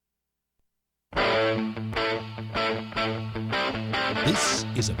This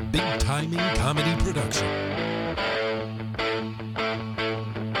is a Big Timing Comedy production.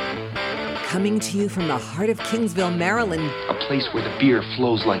 Coming to you from the heart of Kingsville, Maryland, A place where the beer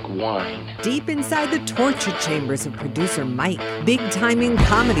flows like wine. deep inside the torture chambers of producer Mike, Big Timing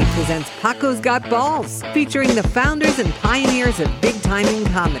Comedy presents Paco's Got Balls, featuring the founders and pioneers of Big Timing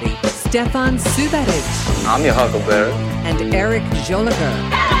Comedy, Stefan Subatic I'm your Huckleberry. and Eric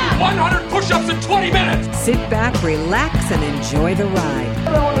Joliger. 100 push-ups in 20 minutes! Sit back, relax, and enjoy the ride.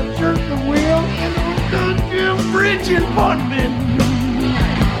 I want to jerk the wheel and the goddamn bridge in Bunman.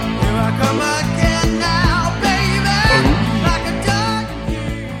 Here I come again now, baby.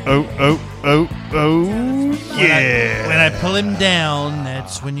 Yeah. When I pull him down,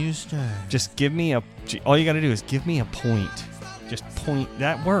 that's when you start. Just give me all you got to do is give me a point. Just point.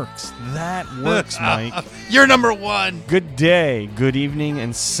 That works. That works, Mike. You're number one. Good day, good evening,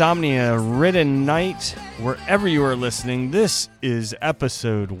 insomnia-ridden night, wherever you are listening. This is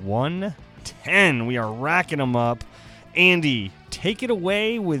episode 110. We are racking them up. Andy, take it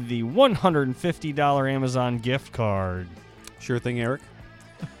away with the $150 Amazon gift card. Sure thing, Eric.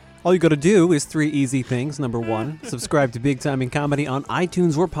 All you got to do is 3 easy things. Number 1, subscribe to Big Timing Comedy on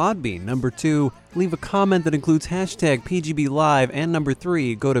iTunes or Podbean. Number 2, leave a comment that includes hashtag PGB Live. And number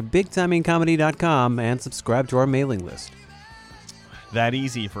 3, go to BigTimingComedy.com and subscribe to our mailing list. That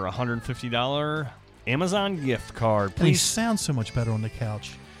easy for a $150 Amazon gift card. And he Please sounds so much better on the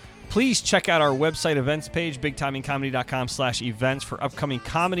couch. Please check out our website events page, bigtimingcomedy.com/events, for upcoming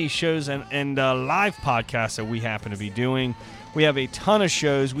comedy shows and live podcasts that we happen to be doing. We have a ton of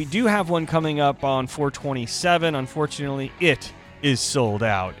shows. We do have one coming up on 4/27. Unfortunately, it is sold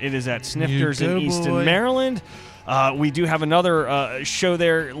out. It is at Snifters in Easton, Maryland. We do have another show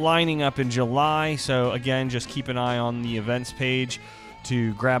there lining up in July. So, again, just keep an eye on the events page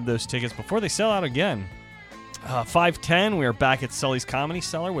to grab those tickets before they sell out again. 5:10, we are back at Sully's Comedy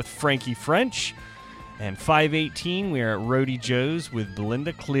Cellar with Frankie French. And 5:18, we are at Roadie Joe's with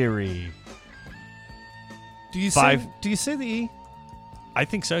Belinda Cleary. Do you Five- say the E? I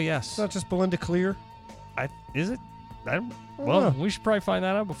think so, yes. It's not just Belinda Clear. Is it? don't Well, know. we should probably find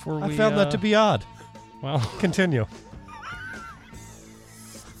that out before we... I found that to be odd. Well, Continue.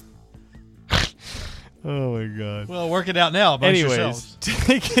 oh my God. Well, work it out now. Anyways,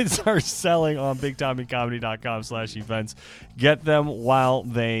 tickets are selling on bigtimingcomedy.com/events. Get them while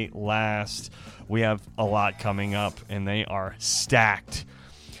they last. We have a lot coming up, and they are stacked.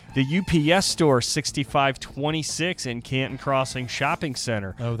 The UPS store, 6526 in Canton Crossing Shopping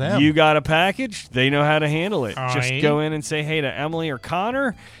Center. Oh, them. You got a package? They know how to handle it. Just Aye. go in and say hey to Emily or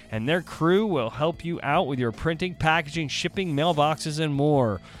Connor, and their crew will help you out with your printing, packaging, shipping, mailboxes, and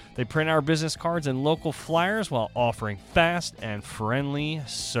more. They print our business cards and local flyers while offering fast and friendly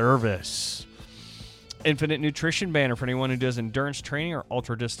service. Infinite Nutrition banner for anyone who does endurance training or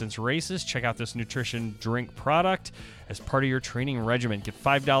ultra-distance races. Check out this nutrition drink product as part of your training regimen. Get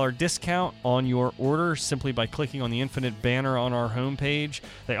 $5 discount on your order simply by clicking on the Infinite banner on our homepage.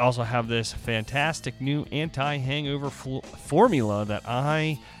 They also have this fantastic new anti-hangover formula that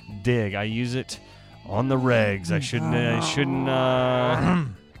I dig. I use it on the regs. I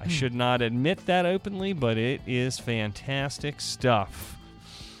should not admit that openly, but it is fantastic stuff.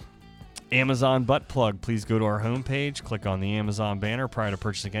 Amazon butt plug. Please go to our homepage, click on the Amazon banner prior to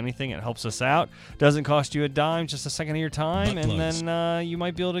purchasing anything. It helps us out. Doesn't cost you a dime, just a second of your time, Butt and plugs. then you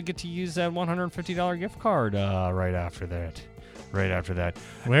might be able to get to use that $150 gift card right after that.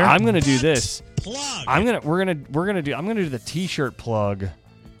 Where? I'm gonna do this. Plug! I'm gonna do the T-shirt plug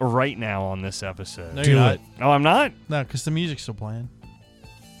right now on this episode. No, you're not. Oh, I'm not? No, because the music's still playing.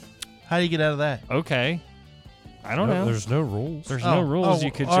 How do you get out of that? Okay. I don't know. There's no rules. There's no rules. Oh,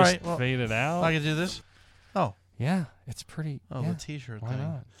 You could all just right, well, fade it out. I can do this? Oh. Yeah, it's pretty. Oh, yeah, the T-shirt why thing.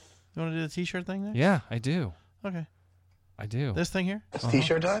 not? You want to do the T-shirt thing there? Yeah, I do. Okay. I do. This thing here? It's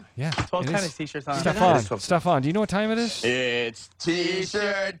t-shirt time? Yeah. What it kind is. of t-shirts on? Stefan, do you know what time it is? It's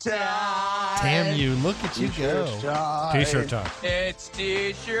t-shirt time. Damn you. Look at you go. T-shirt time. It's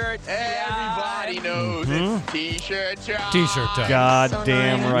t-shirt time. Everybody knows it's t-shirt time. T-shirt time. God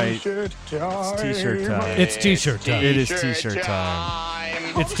damn right. T-shirt time. It's T-shirt time. It's T-shirt time. It is T-shirt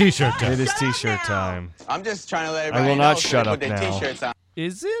time. It's T-shirt time. It is T-shirt time. I'm just trying to let I everybody will not know shut put up their now. T-shirts on.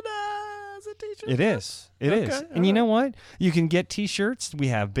 Is it a T-shirt? It is. It is. Okay, And you know what? You can get T-shirts. We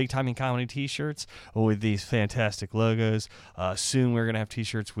have Big Timing Comedy T-shirts with these fantastic logos. Soon we're going to have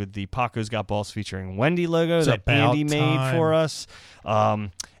T-shirts with the Paco's Got Balls featuring Wendy logo It's that about Andy made time. for us.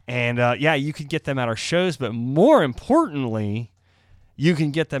 Yeah, you can get them at our shows, but more importantly, you can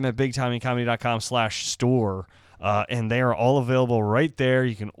get them at bigtimingcomedy.com/store. And they are all available right there.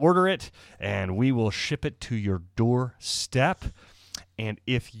 You can order it, and we will ship it to your doorstep. And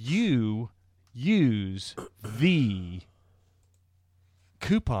if you use the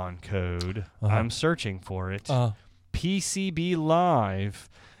coupon code, I'm searching for it, PCB Live,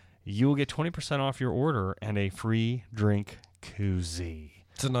 you will get 20% off your order and a free drink koozie.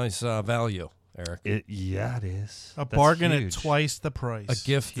 It's a nice value, Eric. It is. A That's bargain huge. at twice the price. A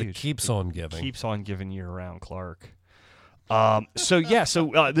gift that huge. keeps on giving. Keeps on giving year round, Clark. So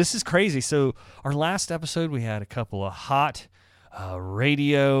this is crazy. So our last episode, we had a couple of hot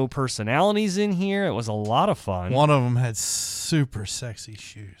radio personalities in here. It was a lot of fun. One of them had super sexy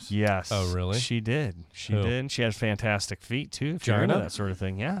shoes. Yes. Oh, really? She did. She Who? did. She has fantastic feet too. If you're into Gina? that sort of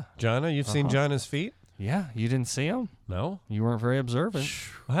thing, yeah. Gina, you've seen Gina's feet? Yeah. You didn't see them? No. You weren't very observant.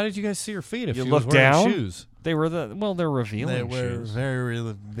 Well, how did you guys see her feet if You she was looked wearing down? shoes? They were they're revealing They were shoes.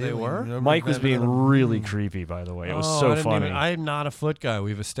 very They were? Mike was being really creepy, by the way. It was so funny. I'm not a foot guy.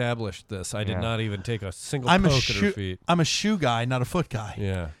 We've established this. I did Yeah. not even take a single I'm poke a at her shoe. feet. I'm a shoe guy, not a foot guy.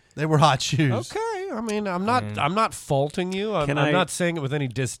 Yeah. They were hot shoes. Okay. I mean, I'm not faulting you. I'm not saying it with any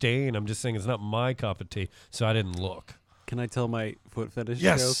disdain. I'm just saying it's not my cup of tea, so I didn't look. Can I tell my foot fetish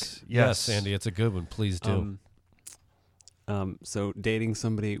joke? Yes, Andy, it's a good one. Please do. So dating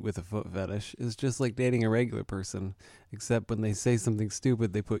somebody with a foot fetish is just like dating a regular person, except when they say something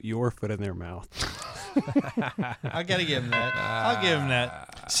stupid, they put your foot in their mouth. I gotta give him that. I'll give him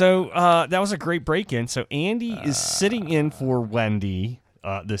that. So that was a great break-in. So Andy is sitting in for Wendy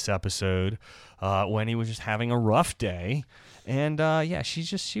this episode. Wendy was just having a rough day. And,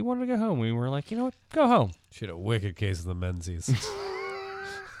 she wanted to go home. We were like, you know what? Go home. She had a wicked case of the Menzies.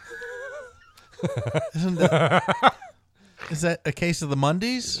 Is that a case of the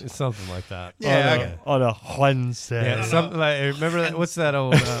Mondays? Something like that. Yeah. On a Wednesday. Yeah, something like. Remember that? What's that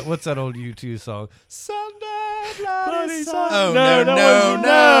old U2 song? Sunday, bloody Sunday. Oh, no,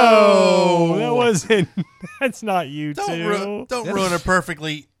 no. that wasn't. That's not you Don't too. ruin it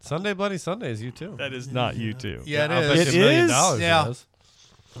perfectly. Sunday, bloody Sunday is U2. That is not you too. Yeah, I'll it bet is. you $1 million is? Yeah. it is.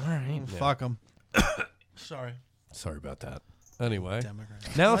 All right. Fuck them. Sorry. Sorry about that. Anyway, Democrat.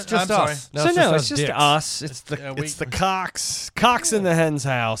 now it's just I'm sorry. us. Now It's just dicks. us. It's the Cox in the hen's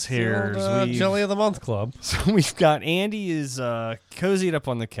house here. The old, Jelly of the Month Club. So we've got Andy is cozied up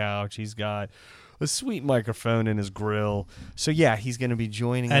on the couch. He's got a sweet microphone in his grill. So yeah, he's going to be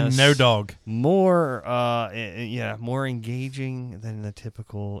joining us. And no dog. More more engaging than the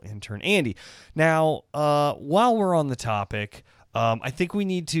typical intern. Andy. Now, while we're on the topic, I think we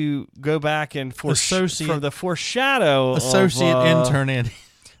need to go back and for the foreshadow Associate intern Andy.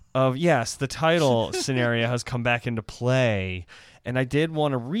 The title scenario has come back into play. And I did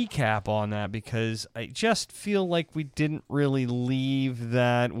want to recap on that because I just feel like we didn't really leave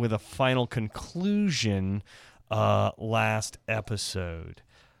that with a final conclusion last episode.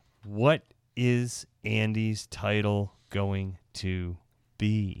 What is Andy's title going to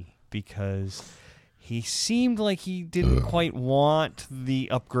be? Because he seemed like he didn't quite want the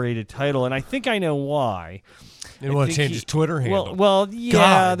upgraded title, and I think I know why. He didn't want to change his Twitter handle. Well, yeah,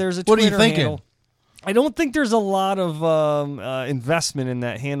 God, there's a what are Twitter you thinking? handle. I don't think there's a lot of investment in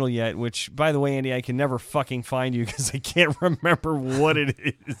that handle yet, which, by the way, Andy, I can never fucking find you because I can't remember what it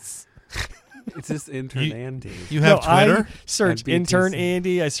is. It's just intern Andy. You have Twitter? I search At BTC. intern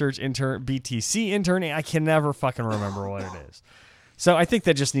Andy. I search intern BTC intern. I can never fucking remember what it is. So I think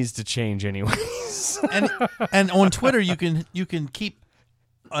that just needs to change anyways. and on Twitter you can keep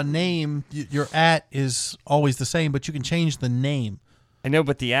a name. Your @ is always the same, but you can change the name. I know,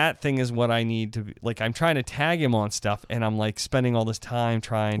 but the @ thing is what I need to be, like. I'm trying to tag him on stuff, and I'm like spending all this time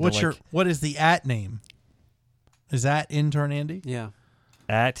trying to. What is the @ name? Is that intern Andy? Yeah.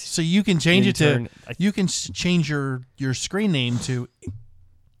 @ So you can change intern, it to. You can change your screen name to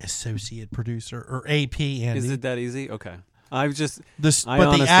associate producer or AP Andy. Is it that easy? Okay. I've just But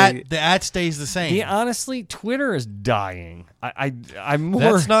honestly, the @ stays the same. Yeah, honestly, Twitter is dying. I'm more.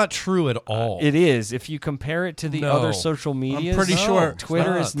 That's not true at all. It is. If you compare it to the No. other social medias, I'm pretty sure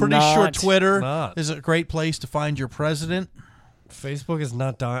Twitter it's is pretty not. sure Twitter not. is a great place to find your president. Facebook is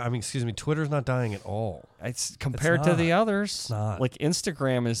not dying. I mean, excuse me, Twitter's not dying at all. It's compared to the others. not. Like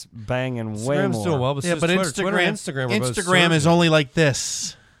Instagram is banging way Instagram's more. doing well, but Yeah, so but is Twitter and Instagram are both Instagram is surging. only like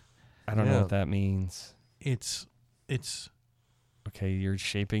this. I don't know Yeah. what that means. It's Okay, you're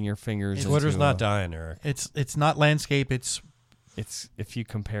shaping your fingers. Twitter's into not a- dying, Eric. it's not landscape. It's It's if you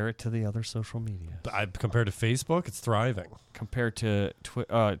compare it to the other social media. Compared to Facebook, it's thriving. Compared to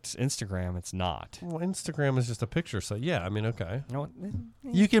it's Instagram, it's not. Well, Instagram is just a picture, so yeah, I mean, okay. You know what?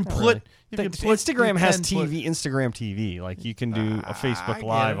 You can Not put. really. You can Instagram has can put- TV, Instagram TV. Like you can do a Facebook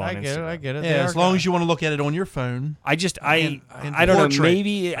Live on Instagram. I get it. Yeah, as long as you want to look at it on your phone. I don't portrait.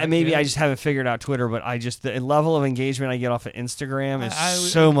 know. Maybe I just haven't figured out Twitter, but the level of engagement I get off of Instagram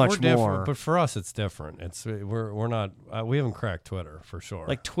is so much more. But for us, it's different. We're not. We haven't cracked Twitter for sure.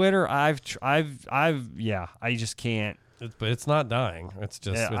 Like Twitter, I just can't. But it's not dying. It's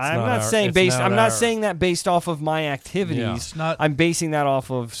just. Yeah, It's I'm not not our- saying it's based. not I'm not our- saying that based off of my activities. Yeah. It's not. I'm basing that off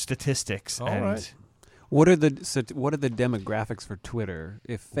of statistics. All and right. What are the demographics for Twitter?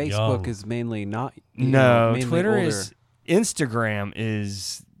 If Facebook Young. is mainly not No, mainly Twitter older, is. Instagram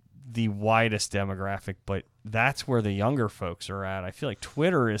is the widest demographic, but that's where the younger folks are at. I feel like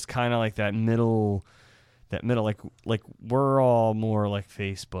Twitter is kind of like that middle, like we're all more like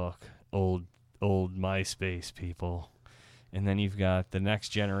Facebook, old MySpace people. And then you've got the next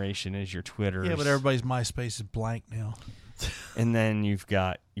generation is your Twitter. Yeah, but everybody's MySpace is blank now. And then you've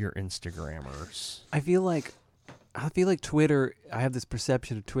got your Instagrammers. I feel like Twitter. I have this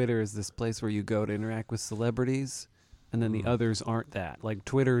perception of Twitter as this place where you go to interact with celebrities, and then the others aren't that. Like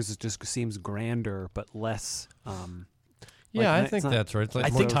Twitter's just seems grander but less. Yeah, like, I think it's not- that's right. It's like I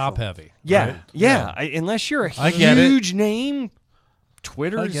more think- top heavy. Yeah, right? yeah. Unless you're a I get it. huge name,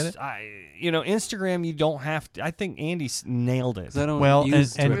 Twitter's. I get it. Instagram. You don't have to. I think Andy nailed it. 'Cause I don't Well,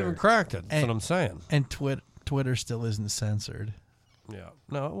 use and- We Twitter. haven't cracked it. That's And- what I'm saying. And Twitter still isn't censored. Yeah.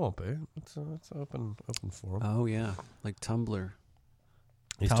 No, it won't be. It's open forum. Oh yeah, like Tumblr.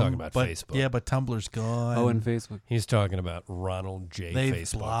 He's talking about Facebook. Yeah, but Tumblr's gone. Oh, and Facebook. He's talking about Ronald J. They've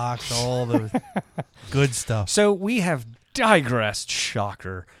Facebook. blocked all the good stuff. So we have digressed.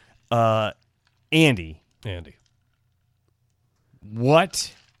 Shocker. Andy,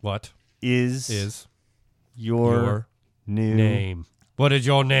 what What is your your new name? What is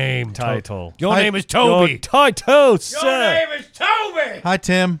your name? title? Your Hi- name is Toby. Your title, sir. is Toby. Hi,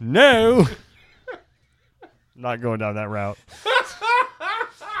 Tim. No. Not going down that route.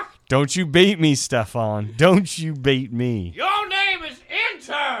 Don't you bait me, Stefan. Don't you bait me. Your name is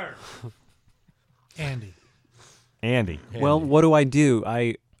Intern. Andy. Well, what do?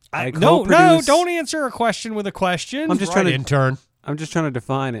 I No, co-produce- don't answer a question with a question. I'm just trying to. intern. I'm just trying to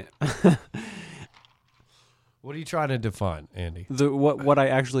define it. What are you trying to define, Andy? What I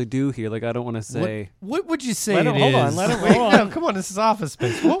actually do here. Like I don't want to say. What would you say Let it him- hold is? on, let him- Wait, hold no, on. come on, this is Office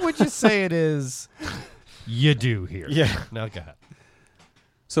Space. What would you say it is you do here? Yeah. Now go ahead.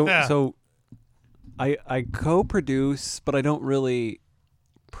 So I co-produce, but I don't really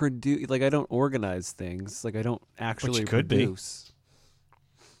produce. Like I don't organize things. Like I don't actually you could be. produce.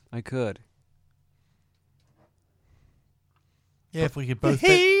 I could. Yeah, if we could both The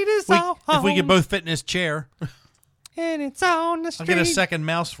fit, heat is if we could on. both fit in this chair, And it's on the I'll street. get a second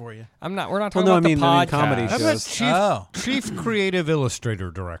mouse for you. We're not talking Well, no, about I mean the podcast. comedy How about shows. Chief Creative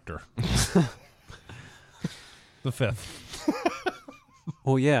Illustrator Director? The fifth.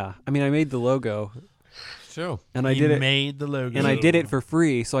 Well, yeah. I mean, I made the logo, Sure. and I He did it, made the logo. and I did it for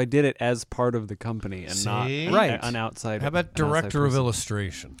free. So I did it as part of the company and not See? Right. an outside. How about an outside Director of person.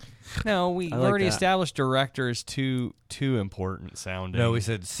 Illustration? No, we I like already that. established director is too important sounding. No, we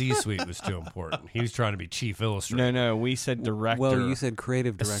said C-suite was too important. He was trying to be Chief Illustrator. No, we said director. Well, you said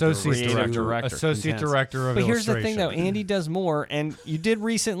creative director. Associate Creative Director. Director. Associate Intense. Director of But here's Illustration. the thing, though. Andy does more, and you did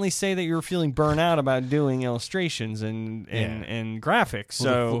recently say that you were feeling burnt out about doing illustrations and graphics.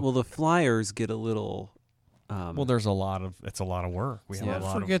 So, Well, the flyers get a little. there's a lot of it's a lot of work. We have Yeah. a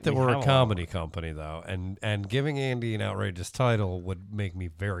lot Forget of, that we we're have a lot comedy of work. company, though, and giving Andy an outrageous title would make me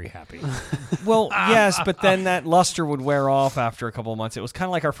very happy. Well, yes, but then that luster would wear off after a couple of months. It was kind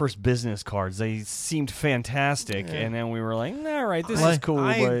of like our first business cards. They seemed fantastic, and then we were like, all right, this is cool.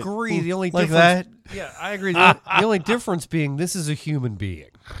 I but agree. The only like difference, that? yeah, I agree. The only difference being this is a human being.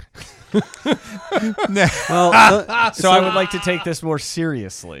 Well, So I would like to take this more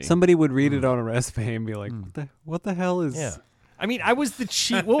seriously. somebody would read it on a resume and be like, "What the hell is?" Yeah. I mean, I was the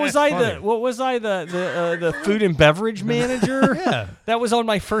chief. What was I the food and beverage manager? Yeah. That was on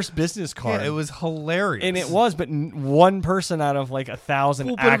my first business card. Yeah, it was hilarious, and it was, but one person out of like 1,000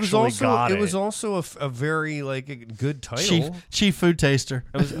 Well, but actually got it. it was also a very like a good title. Chief food taster.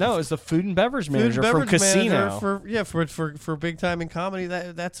 It was the food and beverage Food manager and from beverage Casino. manager for big time in comedy.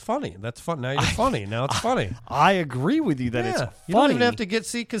 That's funny. That's fun. Now you're funny. Now it's funny. I agree with you that it's Yeah. funny. You don't even have to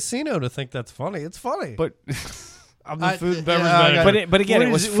see Casino to think that's funny. It's funny. But I'm the food and beverage I got manager. But again, What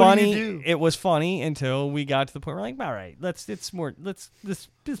it was is it- what do you funny. do? It was funny until we got to the point where we're like, all right, let's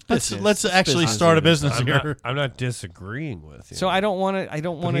actually start a business I'm here. not, I'm not disagreeing with you. So I don't want to. I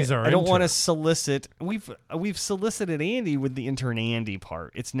don't want he's to. our I don't want to intern. solicit. We've solicited Andy with the intern Andy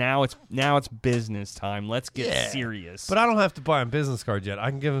part. It's now business time. Let's get serious. But I don't have to buy him business cards yet. I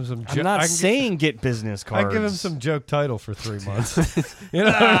can give him some. I'm not saying get business cards. I give him some joke title for 3 months. You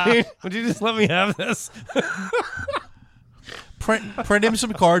know what I mean? Would you just let me have this? Print him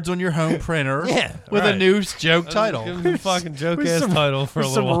some cards on your home printer with a right. new joke title. Give him a fucking joke With ass some- title for a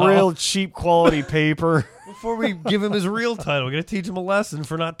with little some while. real cheap quality paper. Before we give him his real title, we're gonna teach him a lesson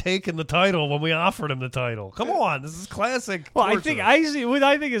for not taking the title when we offered him the title. Come on, this is classic. Well, I torture. think what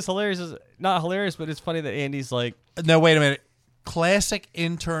I think is hilarious is not hilarious, but it's funny that Andy's like, No, wait a minute. Classic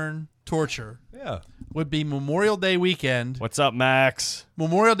intern torture Yeah. would be Memorial Day weekend. "What's up, Max?"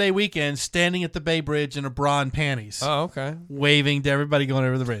 Memorial Day weekend, standing at the Bay Bridge in a bra and panties, Oh, okay. waving to everybody going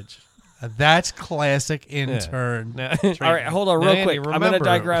over the bridge. That's classic intern. Now, All right, hold on, Now, real Andy, quick. I'm going to remember-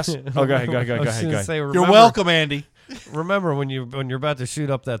 digress. Oh, go ahead. I was gonna say, You're remember- welcome, Andy. Remember when you're about to shoot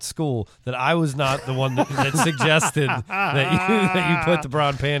up that school that I was not the one that suggested that you put the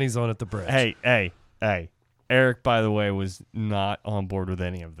brown panties on at the bridge. Hey. Eric, by the way, was not on board with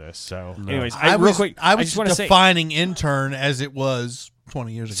any of this. So, anyways, I real was, quick, I was just want to say. defining intern as it was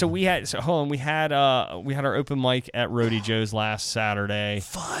 20 years ago. So we had we had our open mic at Roadie Joe's last Saturday.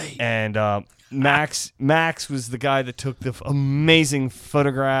 And Max was the guy that took the amazing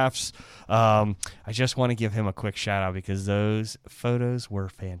photographs. I just want to give him a quick shout out because those photos were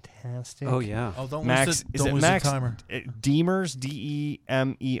fantastic. Oh yeah. Oh, don't Max, lose is it the Max timer. Demers?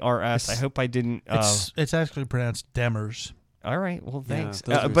 Demers. I hope I didn't. It's actually pronounced Demers. All right. Well, thanks.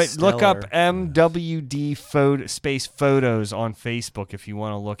 those are But look up stellar. MWD photos on Facebook if you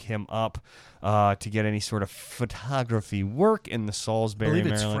want to look him up to get any sort of photography work in the Salisbury, Believe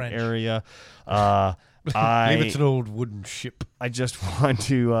it's Maryland French. area. Maybe it's an old wooden ship. I just want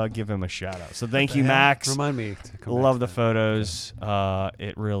to give him a shout out. So thank you, Max. Remind me to come Love back the to that. photos.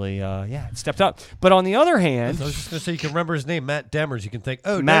 It really, it stepped up. But on the other hand, I was just going to say, you can remember his name, Matt Demers. You can think,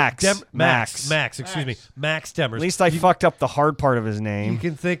 oh, Max. Max, excuse me. Max Demers. at least I fucked up the hard part of his You name.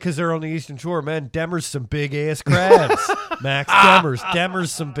 can think because they're on the Eastern Shore, man. Demers some big ass crabs. Max Demers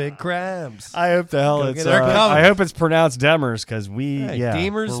some big crabs. I hope the hell Go it's. get it. I hope it's pronounced Demers because Hey, yeah,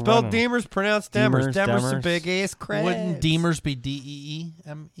 Demers we're spelled running. Demers, pronounced Demers. Demers, Demers some Demers. big ass crabs. Wouldn't Demers be Deemers?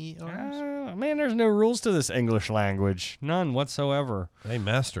 Man, there's no rules to this English language. None whatsoever. They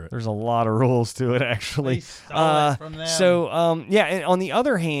master it. There's a lot of rules to it, actually. They stole it from them. So, and on the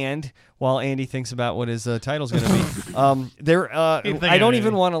other hand, while Andy thinks about what his title's going to be, I don't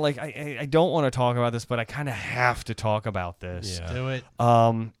even want to, I don't want to talk about this, but I kind of have to talk about this. Yeah. Do it.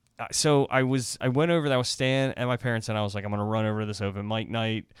 So I went over there, I was staying at my parents' and I was like, I'm going to run over to this open mic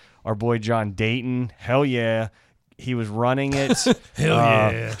night. Our boy John Dayton, hell yeah. He was running it. Hell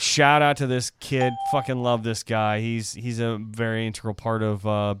yeah. Shout out to this kid. Fucking love this guy. He's a very integral part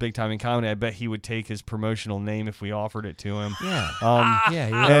of Big Time in Comedy. I bet he would take his promotional name if we offered it to him. Yeah. Yeah,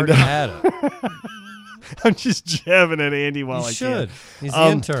 He already had it. I'm just jabbing at Andy while You I should. can. He's the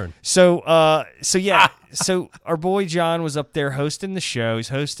intern. So our boy John was up there hosting the show. He's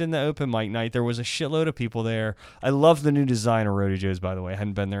hosting the open mic night. There was a shitload of people there. I love the new design of Roadie Joe's, by the way. I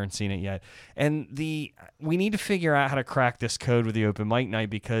hadn't been there and seen it yet. And we need to figure out how to crack this code with the open mic night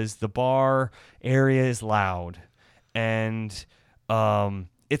because the bar area is loud. And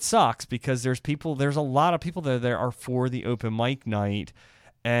it sucks because there's a lot of people that are for the open mic night.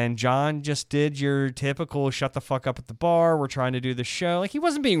 And John just did your typical shut the fuck up at the bar. We're trying to do the show. Like, he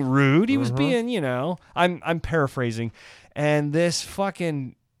wasn't being rude. He was being, I'm paraphrasing. And this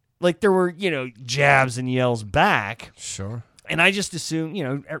fucking, there were, jabs and yells back. Sure. And I just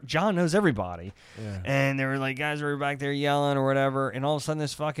assumed, John knows everybody. Yeah. And they were like, guys were back there yelling or whatever. And all of a sudden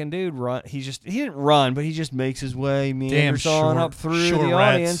this fucking dude he didn't run, but he just makes his way, meanders on up through the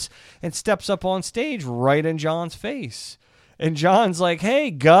audience and steps up on stage right in John's face. And John's like,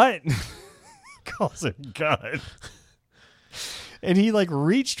 hey, Gut. Calls him Gut. And he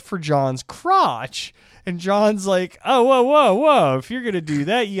reached for John's crotch. And John's like, oh, whoa. If you're going to do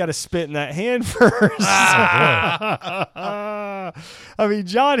that, you got to spit in that hand first. I mean,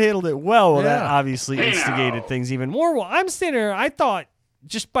 John handled it well. Well, that obviously instigated things even more. Well, I'm sitting there, I thought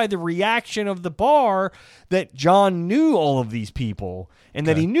just by the reaction of the bar that John knew all of these people and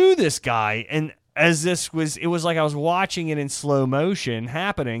that he knew this guy. And as it was like I was watching it in slow motion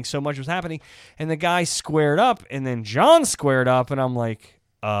happening. So much was happening. And the guy squared up and then John squared up. And I'm like,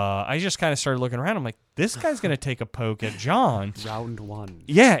 I just kind of started looking around. I'm like, this guy's going to take a poke at John. Round one.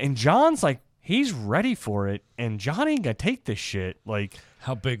 Yeah. And John's like he's ready for it, and John ain't gonna take this shit. Like,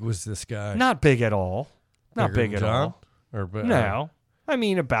 How big was this guy? not big at all. Not Bigger big than at John? all. Or No. I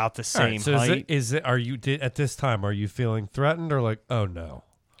mean, about the All right, same so height. are you at this time? Are you feeling threatened or like, oh no,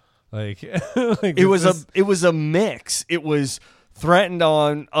 like, like It was a mix. It was threatened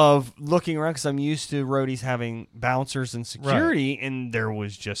of looking around because I'm used to roadies having bouncers and security, and there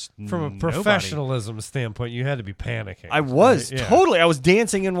was just from a nobody. professionalism standpoint, you had to be panicking. I was right? Yeah. totally. I was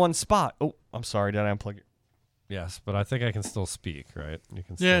dancing in one spot. Oh, I'm sorry. Did I unplug it? Yes, but I think I can still speak. Right? You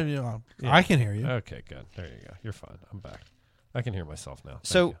can. Yeah, Still, yeah, I can hear you. Okay, good. There you go. You're fine. I'm back. I can hear myself now. Thank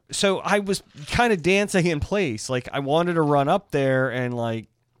So you. so I was kind of dancing in place. Like I wanted to run up there and like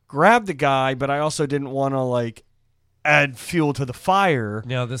grab the guy, but I also didn't want to like add fuel to the fire.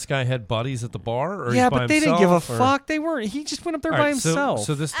 Now this guy had buddies at the bar, or Yeah, he's by but they didn't give a himself, or- fuck. They weren't. He just went up there All by right, so- himself.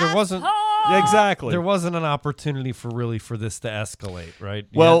 So there wasn't. Exactly. There wasn't an opportunity for this to escalate, right?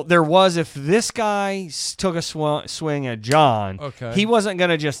 You Well, had- there was if this guy took a swing at John. Okay. He wasn't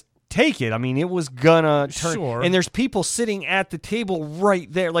gonna just take it. I mean, it was gonna turn. Sure. And there's people sitting at the table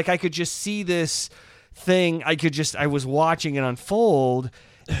right there. Like I could just see this thing. I was watching it unfold,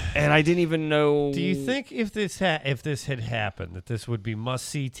 and I didn't even know. Do you think if this had happened, that this would be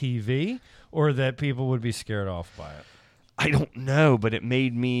must-see TV, or that people would be scared off by it? I don't know, but it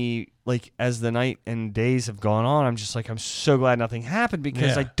made me like as the night and days have gone on, I'm just like I'm so glad nothing happened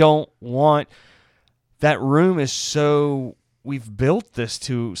because Yeah. I don't want that room is so we've built this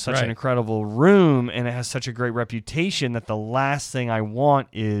to such Right. an incredible room and it has such a great reputation that the last thing I want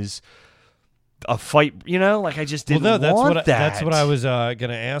is a fight, like I just didn't that's want what that. that's what I was going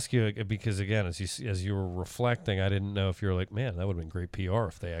to ask you, because again, as you were reflecting, I didn't know if you were like, man, that would have been great PR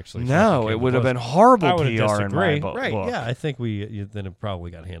if they actually. No, fucking it came would have to been us. horrible I PR would in my disagree. book. Right? Yeah, I think then it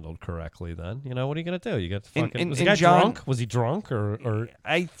probably got handled correctly. Then what are you going to do? You got to And- fucking. and- Was the and guy John- drunk? Was he drunk or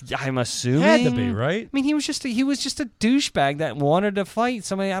I'm assuming had to be, right? I mean, he was just a douchebag that wanted to fight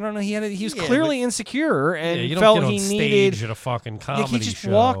somebody. I don't know. He was Yeah, clearly insecure and Yeah, you don't felt get on he stage needed. at a fucking comedy He just show.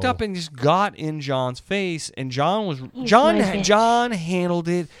 walked up and just got in John's face, and John handled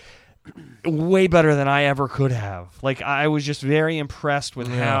it way better than I ever could have. Like I was just very impressed with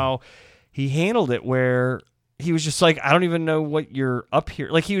how he handled it. Where he was just like, I don't even know what you're up here.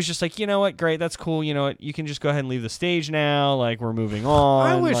 Like he was just like, you know what, great, that's cool. You know what, you can just go ahead and leave the stage now. Like we're moving on.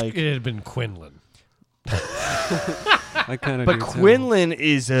 I wish like, it had been Quinlan. I kind of. But Quinlan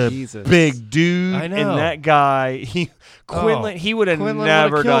is a Jesus. big dude, I know. and that guy, Quinlan, he would have Quinlan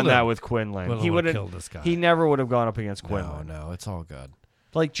never would've done killed that him. with Quinlan. Quinlan He would would've have killed this guy. He never would have gone up against Quinlan. No, it's all good.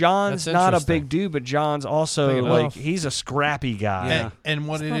 Like John's That's not a interesting. big dude, but John's also Big like enough. he's a scrappy guy. Yeah. And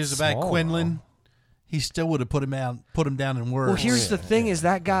what it not is about small, Quinlan, he still would have put him down in words. Well, here's the thing: is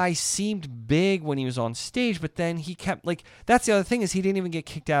that guy seemed big when he was on stage, but then he kept like. That's the other thing is he didn't even get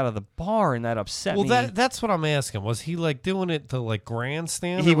kicked out of the bar, and that upset Well, me. that's what I'm asking. Was he like doing it to like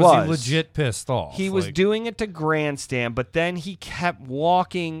grandstand? He or was. was. He legit pissed off. He was Like, doing it to grandstand, but then he kept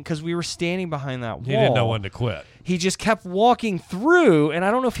walking because we were standing behind that wall. He didn't know when to quit. He just kept walking through, and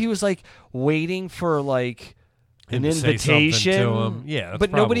I don't know if he was like waiting for like an Him to say something invitation. to him. Yeah, that's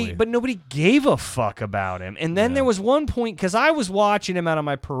but probably- nobody gave a fuck about him. And then there was one point because I was watching him out of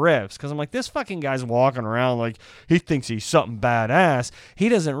my periffs because I'm like, this fucking guy's walking around like he thinks he's something badass. He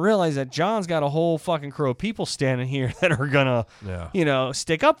doesn't realize that John's got a whole fucking crew of people standing here that are gonna,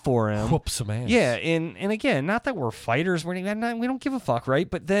 stick up for him. Whoop some ass. Yeah, and again, not that we're fighters, we don't give a fuck, right?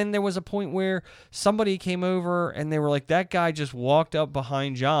 But then there was a point where somebody came over and they were like, that guy just walked up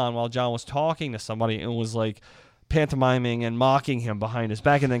behind John while John was talking to somebody and was like pantomiming and mocking him behind his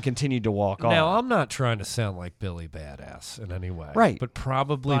back and then continued to walk off. Now, I'm not trying to sound like Billy Badass in any way. Right. But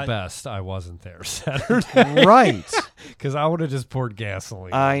probably best I wasn't there Saturday. Right. Because I would have just poured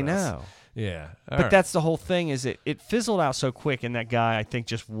gasoline. I on this. know. Yeah. All But right. that's the whole thing is it fizzled out so quick and that guy I think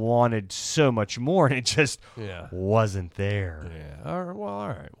just wanted so much more and it just wasn't there. Yeah. All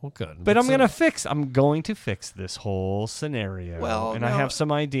right. Well, good. But I'm So- going to fix this whole scenario. Well, and I now- have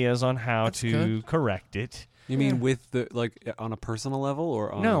some ideas on how That's to good. correct it. You mean with the on a personal level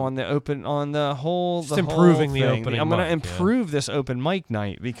or on No, on the whole Just the whole improving the thing. opening I'm gonna mic, improve this open mic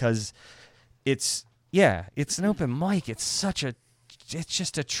night because it's an open mic. It's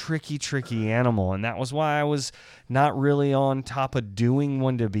just a tricky animal, and that was why I was not really on top of doing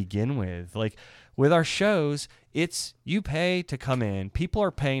one to begin with. Like with our shows, it's you pay to come in. People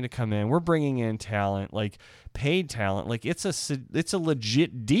are paying to come in. We're bringing in talent, like paid talent. Like it's a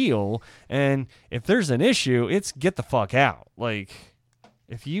legit deal. And if there's an issue, it's get the fuck out. Like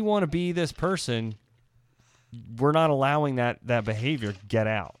if you want to be this person, we're not allowing that behavior. Get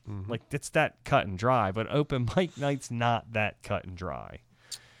out. Like it's that cut and dry. But open mic night's not that cut and dry.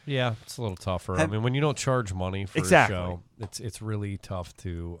 Yeah, it's a little tougher. Have- I mean, when you don't charge money for Exactly. a show, it's really tough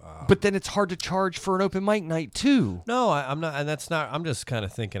to. But then it's hard to charge for an open mic night too. No, I'm not, and that's not. I'm just kind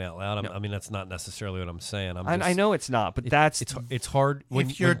of thinking out loud. I mean, that's not necessarily what I'm saying. I know it's not, but that's it's hard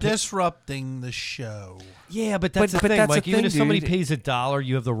when if you're when pe- disrupting the show. Yeah, but that's But the thing. that's Like, the even thing, if somebody dude. pays $1,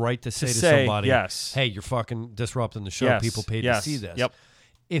 you have the right to say to say, somebody, yes. "Hey, you're fucking disrupting the show. Yes, People paid yes, to see this." Yep.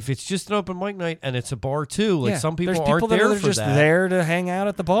 If it's just an open mic night and it's a bar too, like Yeah, some people there's aren't that there are for just that. there to hang out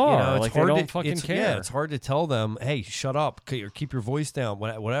at the bar. You know, it's like hard they to, don't fucking it's, care. Yeah, it's hard to tell them, hey, shut up, or keep your voice down,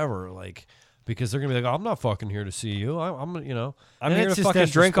 whatever. Like, because they're gonna be like, oh, I'm not fucking here to see you. I'm you know, I'm and here it's to just fucking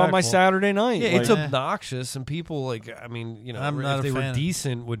drink on my disrespectful. Saturday night. Yeah, Like, it's obnoxious, and people like, I mean, you know, I'm not if a they were fan.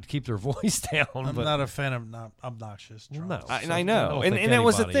 decent, would keep their voice down. I'm but not a fan of obnoxious. no, drunks. I know, don't and think that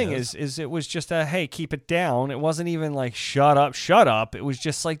was the anybody thing is. it was just a hey, keep it down. It wasn't even like shut up. It was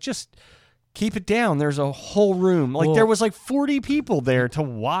just like just keep it down. There's a whole room, like Well- there was like 40 people there to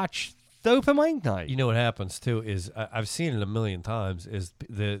watch the open mic night. You know what happens too is I've seen it a million times. Is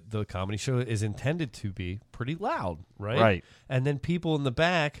the comedy show is intended to be pretty loud, right? Right. And then people in the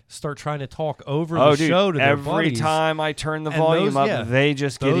back start trying to talk over oh, the dude, show to their every buddies. time I turn the And volume those- up, yeah, they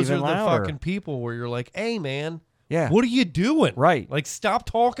just get Those even are the louder. fucking people where you're like, hey man, Yeah. what are you doing? Right. Like stop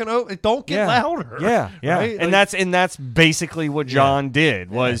talking. Don't get yeah. louder. Yeah, yeah, Right? and Like- that's basically what John did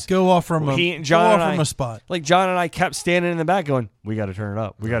was Go off from a John and I, a spot. Like John and I kept standing in the back going, "We got to turn it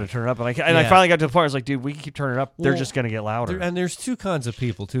up. We got to turn it up." And I Yeah. finally got to the point. I was like, "Dude, we can keep turning it up. They're Well, just gonna get louder." And there's two kinds of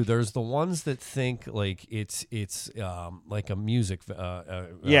people too. There's the ones that think like it's like a music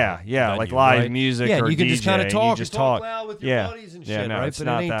Yeah, venue, like live right? music Yeah, or you can just kind DJ, of you talk, just and talk talk. loud with your Yeah. buddies and Yeah, shit, no, right? it's But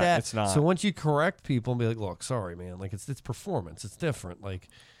not it ain't that. that. It's not. So once you correct people and be like, look, sorry, man, like it's performance, it's different, like.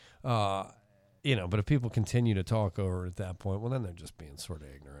 You know, but if people continue to talk over it at that point, well, then they're just being sort of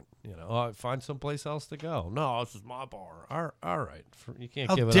ignorant. You know, find someplace else to go. No, this is my bar. All right, you can't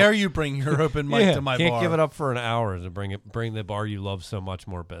How give it dare up. you bring your open mic Yeah, to my can't bar? give it up for an hour to bring the bar you love so much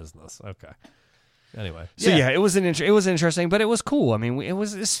more business. Okay. Anyway, So yeah, it was interesting, but it was cool. I mean, it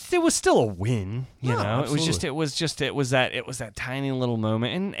was still a win. You No, know, absolutely. it was that tiny little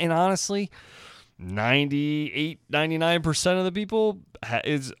moment, and honestly, 99% of the people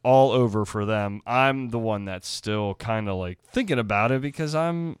is all over for them. I'm the one that's still kind of like thinking about it because I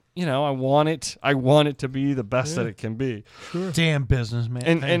want it to be the best that it can be. Damn business,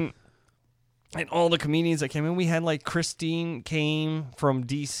 man. And all the comedians that came in, we had like Christine came from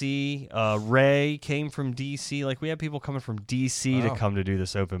DC, Ray came from DC. Like we had people coming from DC to Wow. come to do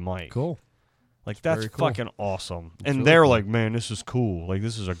this open mic. cool. Like that's Very cool. fucking awesome. And really they're cool. like, man, this is cool. Like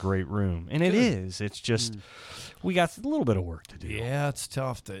this is a great room, and it is. It's just we got a little bit of work to do. Yeah, it's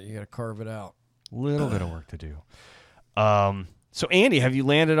tough that you got to carve it out. Little bit of work to do. So Andy, have you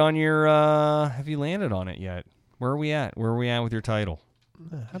landed on your? Have you landed on it yet? Where are we at? Where are we at with your title?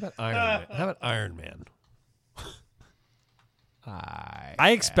 How about Iron Man? How about Iron Man?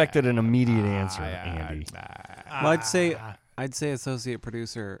 I expected an immediate answer, Andy. Well, I'd say associate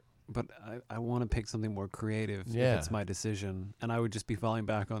producer, but I want to pick something more creative Yeah. if it's my decision, and I would just be falling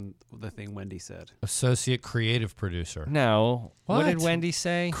back on the thing Wendy said. Associate creative producer. No. What did What? Wendy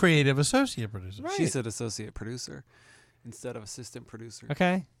say? Creative associate producer. She said associate producer instead of assistant producer.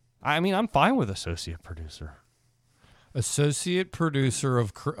 Okay. I mean, I'm fine with associate producer. Associate producer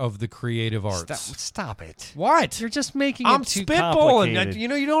of the creative arts. Stop it. What? You're just making I'm it too spitballing. complicated. You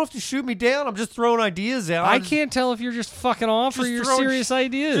know, you don't have to shoot me down. I'm just throwing ideas out. I can't tell if you're just fucking off or Just you're throwing serious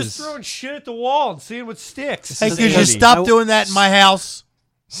ideas. Just throwing shit at the wall and seeing what sticks. Hey, is could you heavy. stop doing that in my house?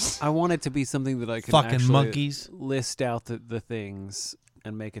 I want it to be something that I can Fucking actually monkeys. list out the things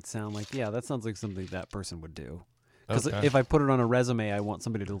and make it sound like, yeah, that sounds like something that person would do. Because Okay. if I put it on a resume, I want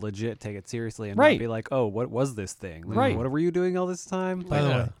somebody to legit take it seriously and Right. not be like, oh, what was this thing? Like, Right. What were you doing all this time? By the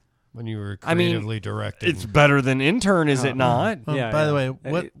way, when you were I mean, creatively directing, It's better than intern, is it not? Yeah, by the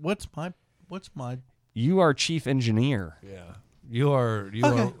yeah. way, what's my You are chief engineer. yeah. You are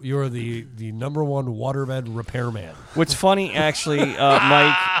the number one waterbed repairman. What's funny, actually,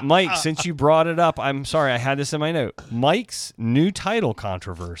 Mike, since you brought it up, I'm sorry, I had this in my note. Mike's new title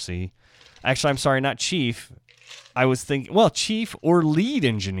controversy. Actually, I'm sorry, not chief. I was thinking, well, chief or lead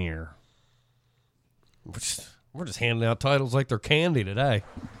engineer. We're just handing out titles like they're candy today.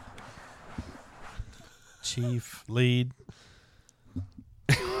 chief lead?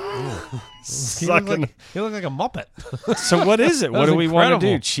 Sucking. You look like a Muppet. So what is it? What was do we want to do?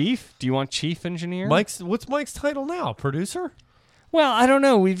 incredible. Chief? Do you want chief engineer? What's Mike's title now? Producer? Well, I don't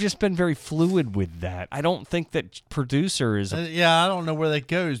know. We've just been very fluid with that. I don't think that producer is. Yeah, I don't know where that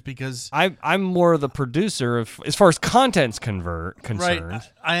goes because I'm more of the producer of as far as content's concerned. right,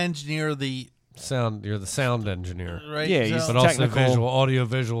 I engineer the You're the sound engineer, Right? Yeah, he's but also technical.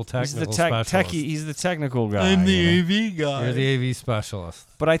 audio-visual He's the technical specialist. techie. He's the technical guy. I'm the you know? AV guy. You're the AV specialist.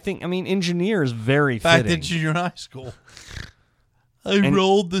 But I think, engineer is very Back fitting. in junior high school. I And-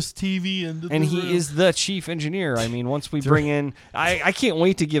 rolled this TV into the And room. he is the chief engineer. Once we bring in, I can't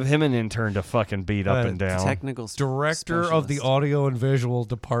wait to give him an intern to fucking beat up and down. Technical Director of the specialist. audio and visual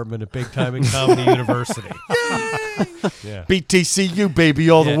department at Big Time and Comedy University. Yeah. BTCU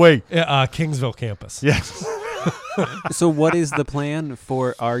baby all Yeah. the way. Yeah, Kingsville campus. Yes. So what is the plan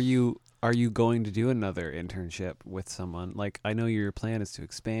for? Are you going to do another internship with someone? Like, I know your plan is to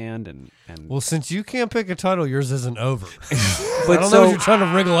expand and Well, since you can't pick a title, yours isn't over. but I don't know so what you're trying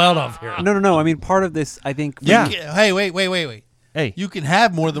to wriggle out of here. no. I mean, part of this, I think. Yeah. Hey, wait. Hey, You can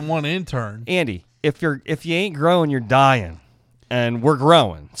have more than one intern. Andy, if you ain't growing, you're dying, and we're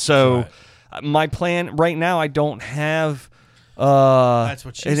growing. So, my plan right now, I don't have That's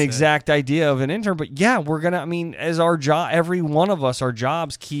what she an said. exact idea of an intern, but yeah, we're gonna. As our job, every one of us, our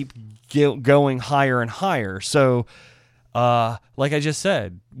jobs keep going higher and higher. So, like I just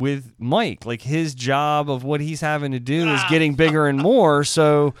said with Mike, like his job of what he's having to do is getting bigger and more.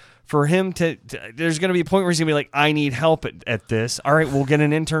 So. For him to there's going to be a point where he's going to be like, I need help at this. All right, we'll get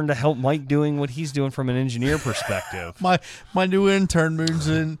an intern to help Mike doing what he's doing from an engineer perspective. My new intern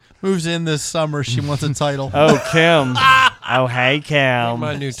moves in this summer. She wants a title. Oh, Kim. Oh, hey, Kim.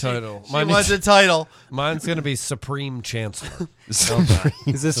 My new title. She wants a title. Mine's going to be Supreme Chancellor.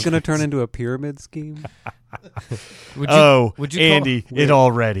 Is this going to turn into a pyramid scheme? Would you Andy, it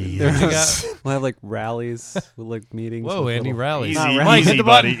already is. We'll have like rallies, we'll like meetings. Whoa, with Andy little- rallies. Easy, Mike, easy, hit the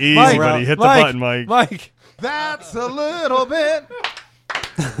buddy. button. Easy, Mike, buddy. Hit the Mike, button, Mike. Mike. That's a little bit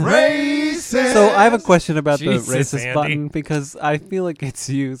racist. So I have a question about Jesus, the racist Andy. button because I feel like it's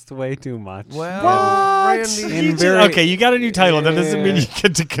used way too much. Well, Randy. In very- Okay, you got a new title. That doesn't mean you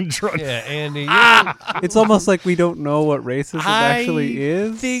get to control. Yeah, Andy. It's almost like we don't know what racism actually I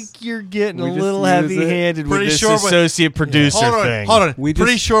is. think you're getting We a just little use it. heavy-handed with Pretty this sure associate producer thing. Hold on. We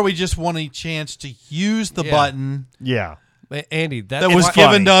Pretty just- sure we just want a chance to use the Yeah. button Yeah, Andy, that was funny.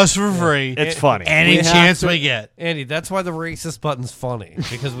 given to us for free. it's funny. Any We have chance to- we get. Andy, that's why the racist button's funny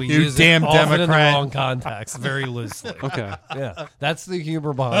because we You use damn it often in the Democrat. wrong context, very loosely. Okay. Yeah, that's the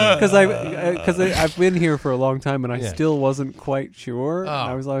humor behind it. Because I've been here for a long time and I Yeah. still wasn't quite sure. Oh.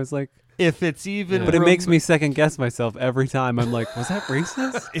 I was always like, If it's even, but it makes me second guess myself every time. I'm like, was that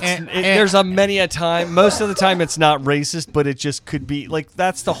racist? There's a many a time. Most of the time, it's not racist, but it just could be. Like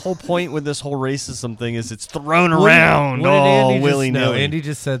that's the whole point with this whole racism thing is it's thrown around What did all Andy willy just, no, nilly. Andy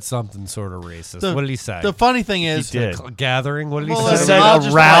just said something sort of racist. The- What did he say? The funny thing is, He did. Gathering. What did he Well, He say? said I'll a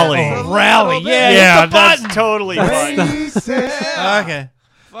just rally. play it. A rally. Yeah, Yeah, hit the that's button. totally right. okay.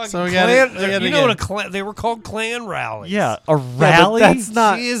 So we got Clan, you know what a clan? They were called clan rallies. Yeah, a Yeah, but rally. that's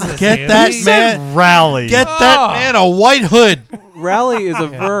not. Jesus, Get Andy. that He said man. rally. Get that man a white hood. Rally is a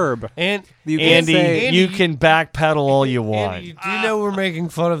verb. And You can't Andy, say. you can backpedal all you want. Andy, do you know we're making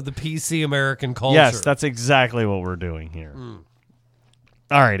fun of the PC American culture? Yes, that's exactly what we're doing here.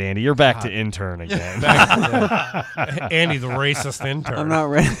 All right, Andy, you're back to intern again. Andy, the racist intern. I'm not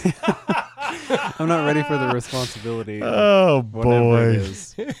ready. I'm not ready for the responsibility. Oh Whatever it boy,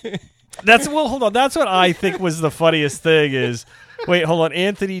 is. hold on. That's what I think was the funniest thing is. Wait, hold on.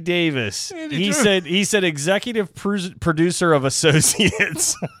 Anthony Davis. He said executive producer of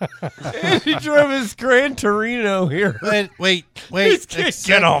Associates. He drove his Gran Torino here. Wait.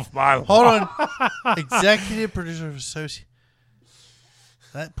 Get off my lawn. Hold on. Executive producer of associate.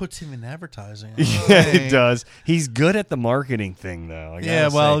 That puts him in advertising. Yeah, it does. He's good at the marketing thing, though. I Yeah,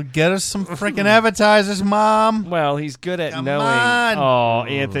 gotta well, say. get us some freaking advertisers, Mom. Well, he's good at Come knowing. on. Oh,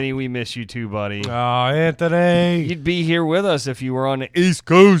 Anthony, we miss you too, buddy. Oh, Anthony. You'd be here with us if you were on the East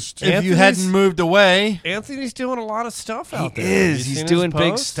Coast. If you Anthony's- hadn't moved away. Anthony's doing a lot of stuff He out there. is. Have you He's seen doing his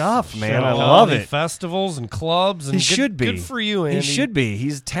big posts? stuff, man. I Showing love comedy it. Festivals and clubs. And He should be. Good for you, Andy. He should be.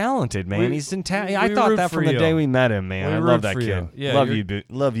 He's talented, man. We- He's in town. we I thought root that for from the you. day we met him, man. We I root love that for kid. you. Yeah, love you're- you, boo.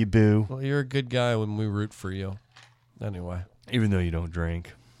 Love you, boo. Well, you're a good guy when we root for you. Anyway. Even though you don't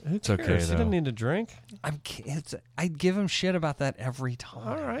drink. It's okay, Cares? He though. didn't need to drink. I'd give him shit about that every time.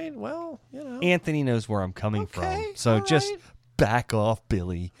 All right. Well, you know. Anthony knows where I'm coming from. Okay, So all just right. back off,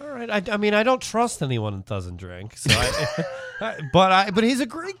 Billy. All right. I mean, I don't trust anyone that doesn't drink. So but he's a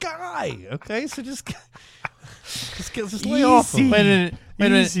great guy. Okay. So just lay off him. Wait a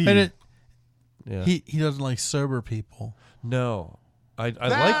minute. Easy. Wait a minute. Yeah. He doesn't like sober people. No. I like.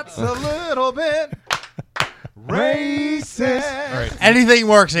 That's a little bit racist. All right. Anything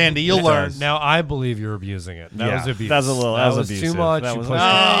works, Andy. You'll learn. Now I believe you're abusing it. That was abuse. That was a little. That was too abusive. much. That You was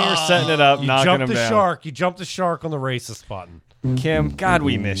pushed you're setting it up, You knocking jumped him the down. shark. You jumped the shark on the racist button. Kim, God,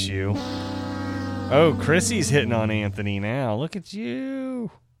 we miss you. Oh, Chrissy's hitting on Anthony now. Look at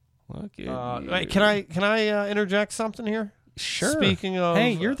you. Look at you. Wait, can I interject something here? Sure. Speaking of,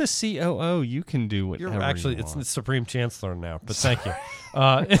 hey, you're the COO. You can do whatever. You're actually, you it's the want. Supreme Chancellor now, but thank you.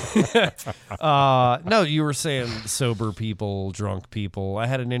 No, you were saying sober people, drunk people. I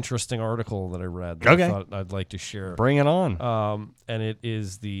had an interesting article that I read that Okay. I thought I'd like to share. Bring it on. And it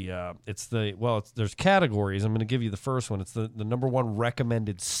is there's categories. I'm going to give you the first one. It's the number one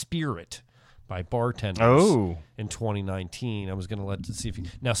recommended spirit by bartenders Oh. in 2019. I was going to let to see if you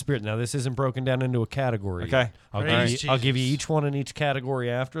now spirit. Now this isn't broken down into a category. Okay. I'll Praise give you Jesus. each one in each category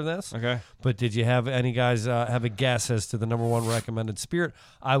after this. Okay. But did you have any guys have a guess as to the number one recommended spirit?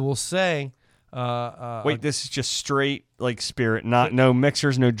 I will say. Wait, this is just straight like spirit, not no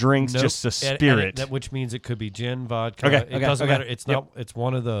mixers, no drinks, Nope. just a And spirit. which means it could be gin, vodka. Okay, It okay, doesn't okay. matter. It's not. It's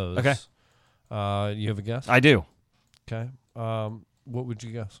one of those. Okay. You have a guess? I do. Okay. What would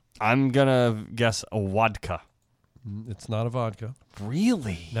you guess? I'm gonna guess a vodka. It's not a vodka.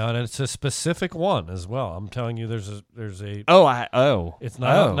 Really? No, and it's a specific one as well. I'm telling you, there's a. It's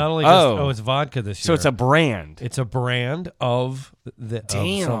not only just it's vodka this year. So it's a brand. It's a brand of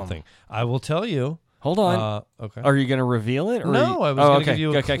Damn. something. I will tell you. Hold on. Okay. Are you gonna reveal it? Or No, I was going to give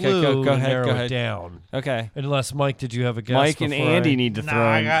you a okay, clue go and ahead. narrow Go it ahead. down. Okay. Unless Mike, did you have a guess? Mike and before Andy I- need to No, throw.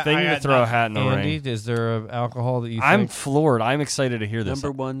 I got- they need I to got throw a nothing. hat in the Andy, ring. is there an alcohol that you I'm think floored. I'm excited to hear this.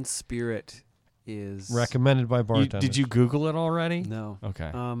 Number one spirit is recommended by bartenders? Did you Google it already? No. Okay.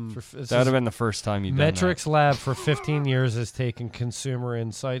 This That would have is been the first time you've done Metrics Lab for 15 years has taken consumer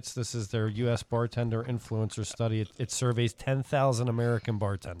insights. This is their U.S. bartender influencer study. It surveys 10,000 American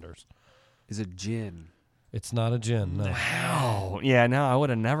bartenders. Is it gin? It's not a gin. No. that. Oh, yeah. No, I would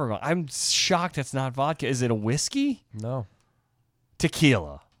have never gone. I'm shocked it's not vodka. Is it a whiskey? No.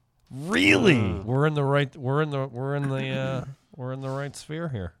 Tequila. Really? We're in the right. We're in the right sphere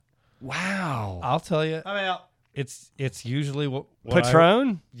here. Wow. I'll tell you. I'm out. It's usually what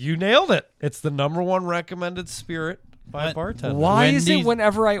Patron? you nailed it. It's the number one recommended spirit by What? bartenders. Why is it Wendy's-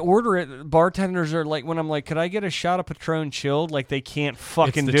 whenever I order it, bartenders are like, when I'm like, could I get a shot of Patron chilled? Like they can't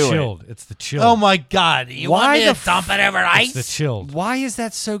fucking it's the do chilled. It's the chilled. Oh my God! You Why want me the to dump it over ice? It's the chilled. it. Why is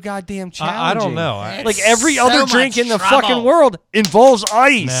that so goddamn challenging? I don't know. Like every so other drink much in the trouble. fucking world involves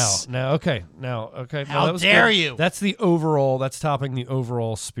ice. Okay. How that was dare good. you. That's the overall. That's topping the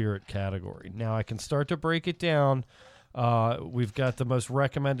overall spirit category. Now I can start to break it down. We've got the most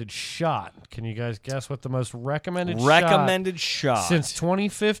recommended shot. Can you guys guess what the most recommended shot. since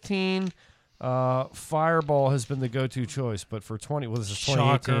 2015? Fireball has been the go-to choice, but for this is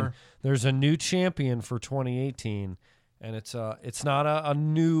 2018. Shocker. There's a new champion for 2018, and it's not a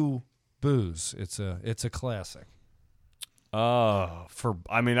new booze. It's a classic.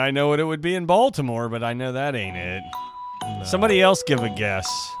 I mean, I know what it would be in Baltimore, but I know that ain't it. Somebody else give a guess.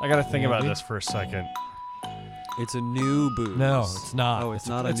 I got to think about Andy? this for a second. It's a new booze. No, it's not. Oh, it's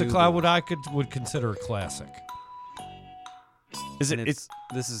not It's a a new cloud. booze. What I would consider a classic. Is it? And It's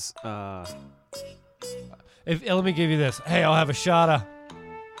this is Let me give you this. Hey, I'll have a shot of.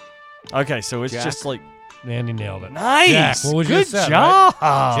 okay. So it's Jack? just like Andy nailed it. nice. Jack, what would you Good have said, job,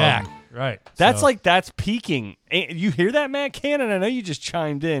 right? Jack. Right. That's So, that's peaking. You hear that, Matt Cannon? I know you just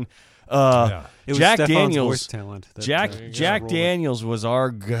chimed in. Yeah. it was Jack Stefan's Daniels. voice talent. that, Jack rolled it. Daniels was our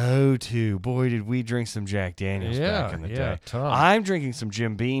go-to. Boy, did we drink some Jack Daniels Yeah, back in the yeah, day. ton. I'm drinking some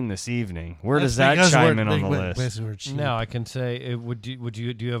Jim Beam this evening. Where That's does that because chime we're- in on the we- list? we're cheap. Now I can say, do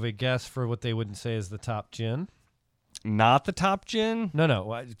you have a guess for what they would say is the top gin? Not the top gin.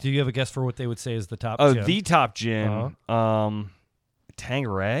 No. Do you have a guess for what they would say is the top Oh, gin? the top gin.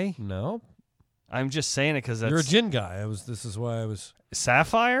 Tanqueray. No. I'm just saying it because that's You're a gin guy. This is why I was.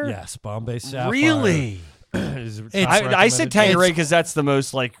 Sapphire. Yes, Bombay Sapphire. I said Tanqueray because that's the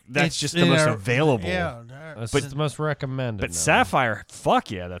most It's just the in most our- available. Yeah, That's but- the most recommended. But no. Sapphire,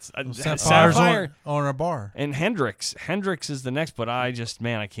 fuck yeah, that's Sapphire's Sapphire on our bar. and Hendrix. Hendrix is the next, but I just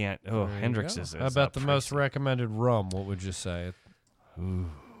I can't. Oh, There you Hendrix go. is. How about the pricey. most recommended rum? What would you say?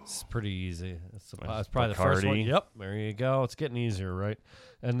 It's pretty easy. It's probably the first one. Bacardi. Yep, there you go. It's getting easier, right?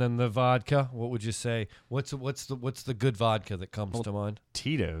 And then the vodka. What would you say? What's the good vodka that comes to mind?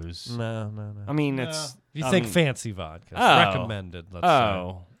 Tito's? No. I mean, it's. You I think mean, fancy vodka? It's Oh. recommended. Let's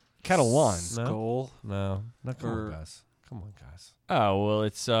Oh, Kettle One. say. No, Skull. no. Come Or- on, guys. Come on, guys. Oh well,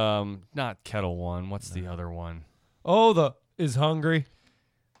 it's not Kettle One. What's the other one? Oh, the is hungry.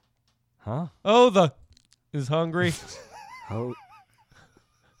 Huh? Oh, the is hungry. Oh,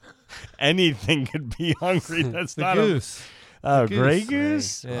 Anything could be hungry. That's the not goose. Oh, Goose. Gray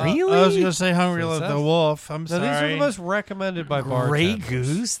Goose. Yeah. Really? I was going to say Hungry So Like the that's- Wolf. I'm Now, sorry. these are the most recommended by Gray bartenders.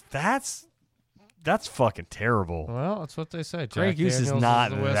 Goose. That's fucking terrible. Well, that's what they say. Grey Jack Goose is Daniels not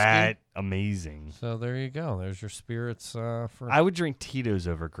the whiskey. that amazing. So there you go. There's your spirits for. I would drink Tito's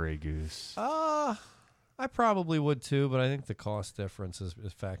over Grey Goose. I probably would too, but I think the cost difference is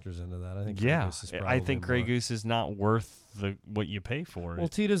factors into that. I think Grey Yeah, Goose is I probably think Grey more. Goose is not worth what you pay for Well,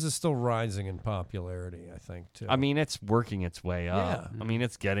 it. Tito's is still rising in popularity, I think, too. I mean, it's working its way up. Yeah. I mean,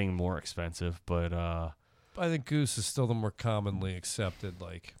 it's getting more expensive, but I think Goose is still the more commonly accepted,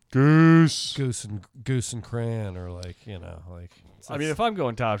 like Goose. Goose and Cran, or like I mean, if I'm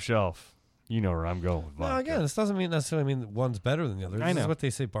going top shelf, you know where I'm going with well, vodka. again, this doesn't necessarily mean that one's better than the other. I This is know. what they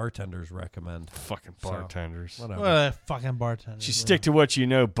say bartenders recommend. Fucking So, bartenders. Whatever. What a fucking bartender. You stick to what you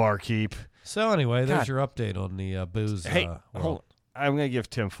know, barkeep. So anyway, there's God. your update on the booze. Hey, world. hold, I'm going to give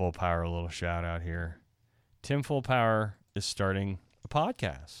Tim Full Power a little shout out here. Tim Full Power is starting a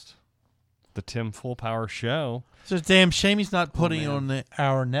podcast. The Tim Full Power Show. It's a damn shame he's not putting it on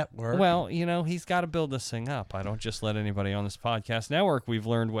our network. Well, he's got to build this thing up. I don't just let anybody on this podcast network. We've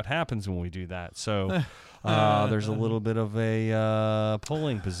learned what happens when we do that. So there's a little bit of a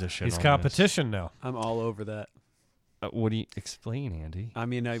polling position. He's on competition now. I'm all over that. this. What do you explain, Andy? I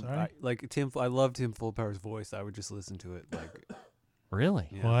mean, I Sorry? like Tim. I love Tim Full Power's voice. I would just listen to it. Like, Really?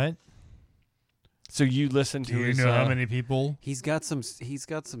 yeah. What? So you listen to his. people? He's got some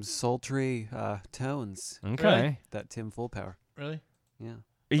sultry tones. Okay. Really? That Tim Full Power. Really? Yeah.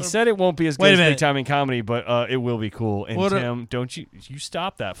 He said it won't be as Wait good a as Big minute. Timing Comedy, but it will be cool. And What a- Tim, don't you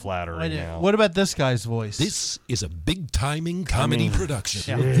stop that flattery now? What about this guy's voice? This is a big timing comedy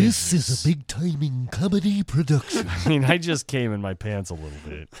production. This is a big timing comedy production. I mean, I just came in my pants a little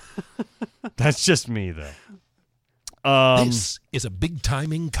bit. That's just me, though. This is a big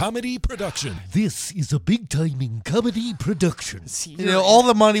timing comedy production. This is a big timing comedy production. All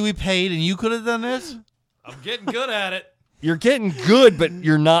the money we paid, and you could have done this. I'm getting good at it. You're getting good, but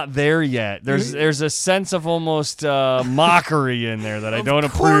you're not there yet. There's a sense of almost mockery in there that I don't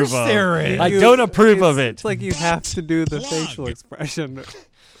approve of. there is. I don't approve of it. It's like you have to do the facial expression,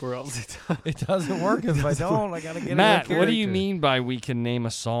 or else it doesn't. It doesn't work if I don't. I gotta get Matt, in what do you character. mean by we can name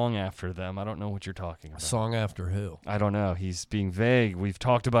a song after them? I don't know what you're talking about. Song after who? I don't know. He's being vague. We've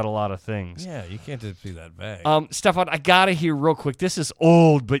talked about a lot of things. Yeah, you can't just be that vague. Stefan, I gotta hear real quick. This is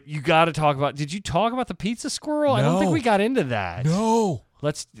old, but you gotta talk about. Did you talk about the pizza squirrel? I don't think No. we got into that. No.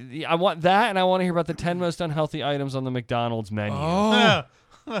 Let's. I want that, and I want to hear about the 10 most unhealthy items on the McDonald's menu. oh,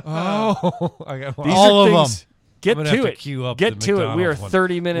 I got These all are of things. them. Get I'm gonna to have it. queue up Get the to it. We are McDonald's one.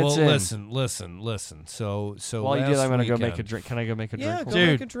 30 minutes well, in. listen. So While you do that, last I'm gonna go weekend- make a drink. Can I go make a drink? Yeah, real go quick?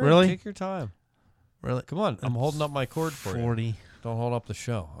 make a drink. really? Take your time. Really? Come on, I'm holding up my cord for you. 40. Don't hold up the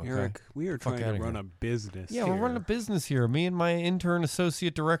show. Okay? Eric, we are Fuck trying outta to run here. a business. Yeah, we're running a business here. Me and my intern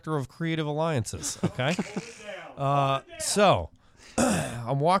associate director of creative alliances. Okay. So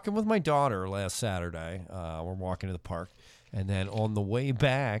I'm walking with my daughter last Saturday. We're walking to the park, and then on the way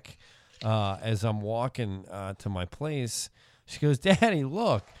back, as I'm walking to my place, she goes, "Daddy,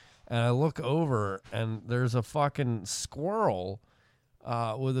 look!" And I look over, and there's a fucking squirrel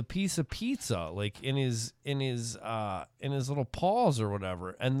with a piece of pizza, like in his little paws or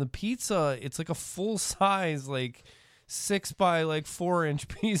whatever. And the pizza, it's like a full size, like 6 by 4 inch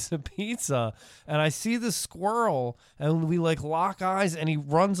piece of pizza. And I see the squirrel, and we lock eyes, and he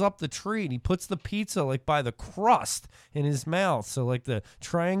runs up the tree, and he puts the pizza by the crust in his mouth. So the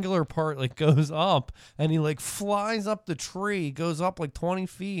triangular part goes up, and he flies up the tree, goes up 20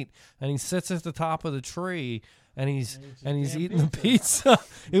 feet, and he sits at the top of the tree. And he's eating the pizza.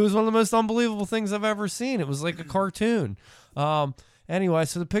 It was one of the most unbelievable things I've ever seen. It was like a cartoon. Anyway,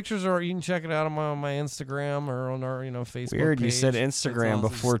 so the pictures are, you can check it out on my Instagram or on our Facebook Weird. page. You said Instagram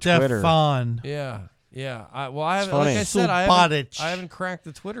before Twitter. Stefan. Yeah. I haven't, funny. like I said, I haven't cracked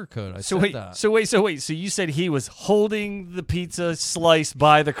the Twitter code. So said wait, that. so you said he was holding the pizza slice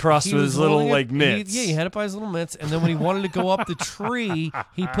by the crust He with was his little holding it- mitts. he had it by his little mitts, and then when he wanted to go up the tree,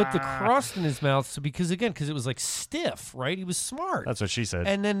 he put the crust in his mouth. So because it was stiff, right? He was smart. That's what she said.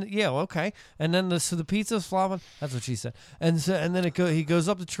 And then okay, and then the pizza's flopping. That's what she said. And then he goes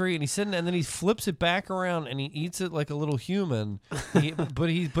up the tree, and he's sitting, and then he flips it back around, and he eats it like a little human.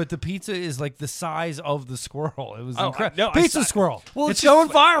 But the pizza is the size of the squirrel. It was incredible. no, I Pizza saw- squirrel. Well, it's it's just going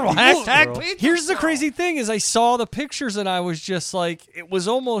viral. Hashtag pizza Here's the squirrel. crazy thing: is I saw the pictures and I was just it was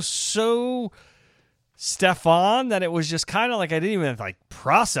almost so Stefan that it was just kind of I didn't even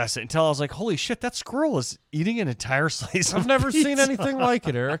process it until I was like, holy shit, that squirrel is eating an entire slice. I've of never seen pizza. anything like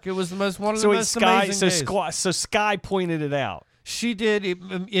it, Eric. It was one of the So wait, most Sky, amazing days. so Sky pointed it out. She did.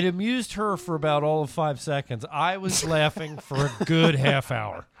 It amused her for about all of 5 seconds. I was laughing for a good half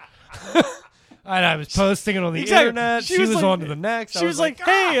hour. And I was posting it on the Exactly. internet. She She was was like- on to the next. She I was like,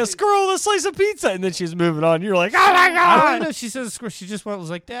 "Hey, a squirrel with a slice of pizza," and then she's moving on. You're like, "Oh my I don't god!" even know. She says she just was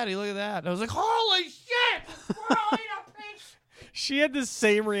like, "Daddy, look at that." And I was like, "Holy shit! Squirrel ate a pizza." She had the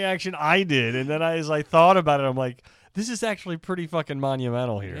same reaction I did, and then as I thought about it, I'm like, "This is actually pretty fucking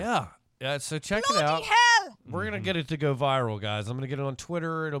monumental here." Yeah. So check it out. We're gonna get it to go viral, guys. I'm gonna get it on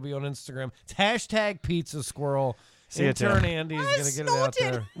Twitter. It'll be on Instagram. It's hashtag Pizza Squirrel. See it, Intern Tim. Andy is gonna get it out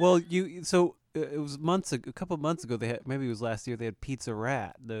there. Well, it was a couple months ago. They had, maybe it was last year. They had Pizza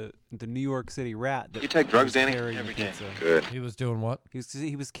Rat, the New York City rat. That You take drugs, was Danny? carrying Every the day. pizza. Good. He was doing what?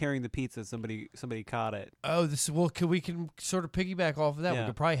 He was carrying the pizza. Somebody caught it. Oh, we can sort of piggyback off of that. We Yeah.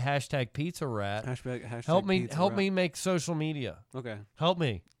 could probably hashtag Pizza Rat. Hashtag Help Pizza Rat. me make social media. Okay. Help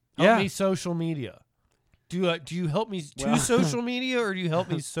me Yeah. social media. Do you help me to Well- social media, or do you help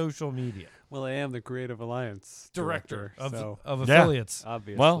me social media? Well, I am the Creative Alliance Director of so affiliates.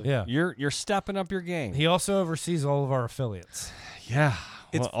 obviously. Well, Yeah. you're stepping up your game. He also oversees all of our affiliates. Yeah,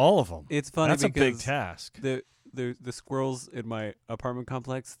 It's- all of them. it's funny That's a big because task. the squirrels in my apartment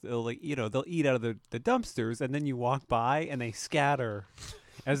complex, they'll they'll eat out of the dumpsters, and then you walk by and they scatter,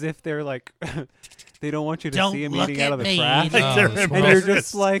 as if they're like they don't want you to Don't see them look eating out at of the me. trash. Like they're Oh, And embarrassed. you're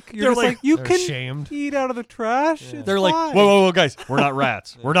just like They're like- you they're can ashamed. eat out of the trash. It's They're like, fine." whoa, guys, we're not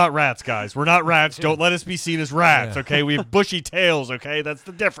rats. We're not rats, guys. We're not rats. Don't let us be seen as rats, okay? We have bushy tails, okay? That's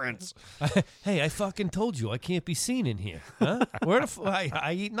the difference. Hey, I fucking told you I can't be seen in here. Huh? Where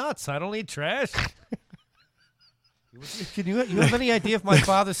I eat nuts. I don't eat trash. Can you have any idea if my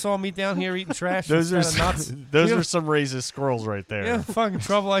father saw me down here eating trash Those are instead of nuts? those You are know- some racist squirrels right there. Yeah, fucking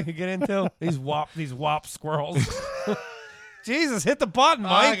trouble I could get into. These wop squirrels. Jesus, hit the button,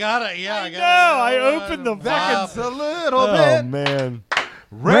 Mike. I got it. Yeah, I got No, it. I opened the fucking. a little Oh man.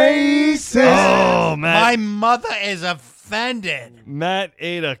 Racist. Oh, My Matt. mother is offended. Matt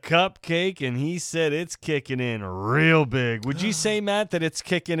ate a cupcake and he said it's kicking in real big. Would you say, Matt, that it's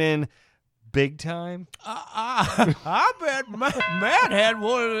kicking in big time? I bet Matt had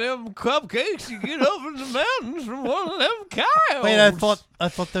one of them cupcakes you get up in the mountains from one of them coyotes. Wait, I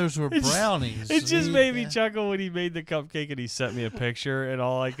thought those were brownies. It just made me chuckle when he made the cupcake and he sent me a picture, and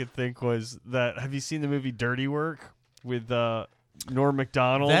all I could think was that. Have you seen the movie Dirty Work with Norm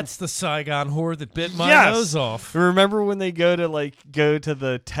Macdonald? That's the Saigon whore that bit my Yes! nose off. Remember when they go to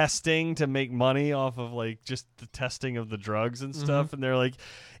the testing to make money off of just the testing of the drugs and stuff, and they're like,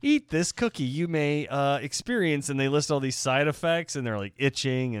 eat this cookie you may experience, and they list all these side effects, and they're like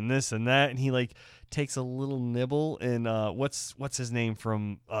itching and this and that, and he takes a little nibble, and what's his name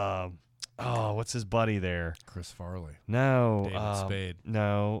from what's his buddy there? Chris Farley. No, David Spade.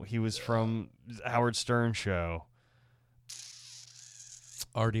 No, he was from Howard Stern show.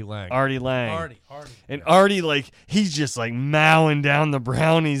 Artie Lang. Artie Lang. Hardy. And Artie, he's just mowing down the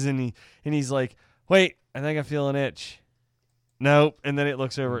brownies, and he's like, wait, I think I feel an itch. Nope. And then it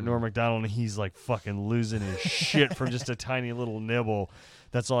looks over at Norm Macdonald, and he's fucking losing his shit from just a tiny little nibble.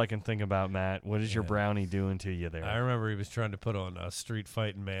 That's all I can think about, Matt. What is your brownie doing to you there? I remember he was trying to put on Street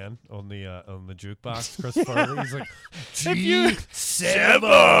Fighting Man on the jukebox. Chris Farley. He's like,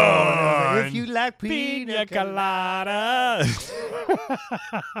 G7, if you like Pina colada.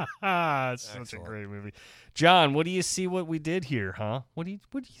 It's such a great movie. John, what do you see what we did here, huh? What do you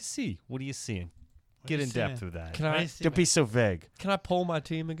see? What are you seeing? Get in depth with that. Can I Don't be so vague. poll my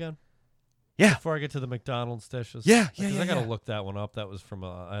team again? Yeah. Before I get to the McDonald's dishes. Yeah, Because yeah, I gotta yeah. look that one up. That was from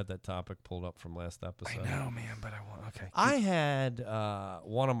I had that topic pulled up from last episode. I know, man, but I want okay. I had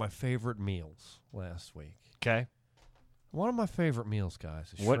one of my favorite meals last week. Okay. One of my favorite meals,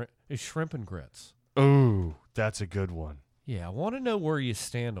 guys, is, What? is shrimp and grits. Ooh, that's a good one. Yeah, I want to know where you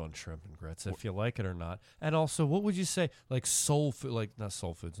stand on shrimp and grits, if you like it or not. And also, what would you say, soul food, not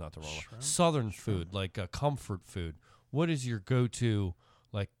soul food's not the wrong one. Southern food, comfort food. What is your go-to,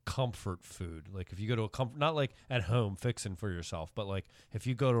 comfort food? If you go to a comfort, not at home fixing for yourself, but if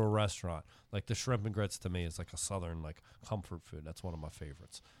you go to a restaurant, the shrimp and grits to me is a Southern, comfort food. That's one of my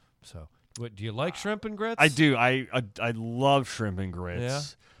favorites. So, what do you like shrimp and grits? I do. I love shrimp and grits. Yeah?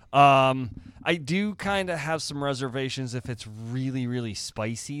 I do kind of have some reservations if it's really, really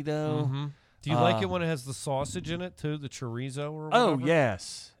spicy, though. Mm-hmm. Do you like it when it has the sausage in it too, the chorizo or whatever? Oh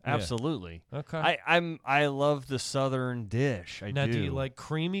yes, Yeah. absolutely. Okay. I love the Southern dish. Now, do you like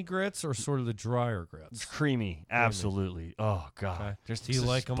creamy grits or sort of the drier It's grits? creamy? Absolutely. Oh god. Okay. Just Do you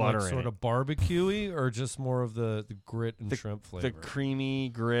like them butter in sort it. of barbecue-y or just more of the grit and shrimp flavor? The creamy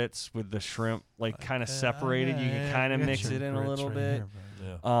grits with the shrimp, kind of separated. You can kind of mix it in a little bit.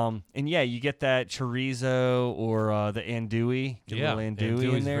 And yeah, you get that chorizo or the andouille. Get a little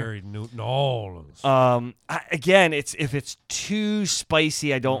andouille in there. Very New Orleans. Again, if it's too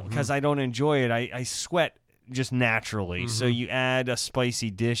spicy, I don't because I don't enjoy it. I sweat just naturally. So you add a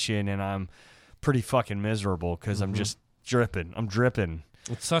spicy dish in, and I'm pretty fucking miserable because I'm just dripping. I'm dripping.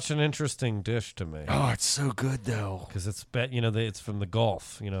 It's such an interesting dish to me. Oh, it's so good though. Because it's it's from the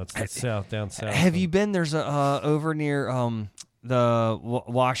Gulf. It's the down south. Have you been? There's a over near the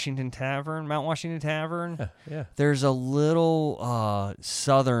Washington Tavern, Mount Washington Tavern. Yeah. There's a little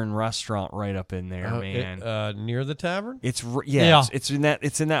southern restaurant right up in there, man. Near the tavern? It's Yeah. It's in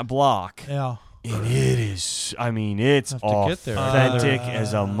that block. Yeah. And it is. I mean, it's Have to get there. authentic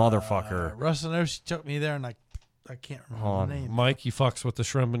as a motherfucker. Russ and she took me there, and I can't remember the name. Mike, you fucks with the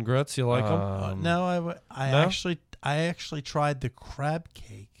shrimp and grits? You like them? No, I No? actually tried the crab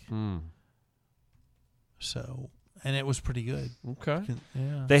cake. So, and it was pretty good. Okay.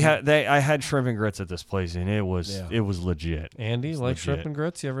 Yeah. I had shrimp and grits at this place, and it was legit. Andy, like shrimp legit. and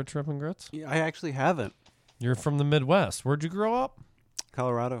grits? You ever had shrimp and grits? Yeah, I actually haven't. You're from the Midwest. Where'd you grow up?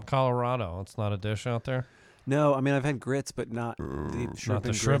 Colorado. Colorado. It's not a dish out there? No, I mean I've had grits, but not the shrimp the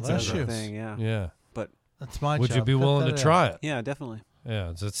and shrimp grits as a and thing. Yeah. Yeah. That's my Would job. you be Cut willing that to out. try it? Yeah, definitely.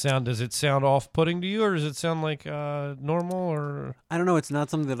 Yeah. Does it sound off-putting to you, or does it sound like normal, or? I don't know. It's not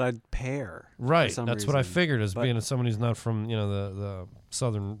something that I'd pair. Right. For some That's what I reason. figured as But- being someone who's not from, the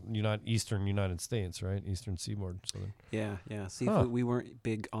southern eastern United States, right? Eastern seaboard. Southern. Yeah, yeah. Seafood. We weren't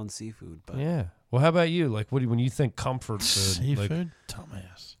big on seafood, but Yeah. Well, how about you? Like, when you think comfort food? Like, Seafood?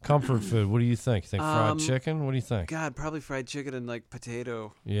 Dumbass. comfort food. What do you think? Think fried chicken? What do you think? God, probably fried chicken and like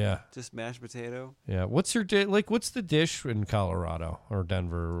potato, Yeah. just mashed potato. Yeah. What's your what's the dish in Colorado or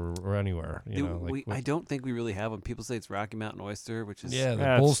Denver or anywhere? I don't think we really have one. People say it's Rocky Mountain oyster, which is Yeah, the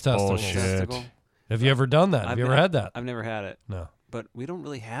That's bull's testicles. bullshit. testicle. Have you ever done that? Have you ever had that? I've never had it, No. but we don't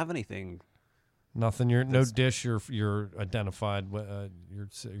really have anything. Nothing. No dish you're identified.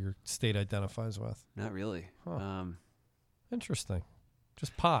 Your state identifies with. Not really. Huh. Interesting.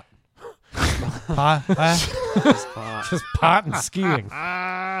 Just pot. Huh? Just pot. Just pot and skiing.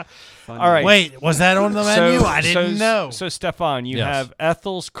 Fun All right. Wait, was that on the menu? I didn't know. So, Stefan, you Yes. have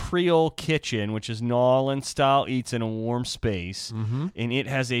Ethel's Creole Kitchen, which is New Orleans style eats in a warm space, and it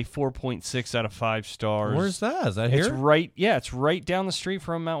has a 4.6 out of 5 stars. Where's that? Is that It's here? right. Yeah, it's right down the street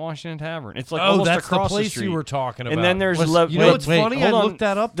from Mount Washington Tavern. It's like Oh, almost that's the across place street. you were talking about. And then there's What's- Le, You know wait, what's wait, funny? I hold on. looked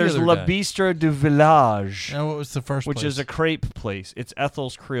that up. There's the Le other day. Bistro du Village, Now, what was the first which place? is a crepe place. It's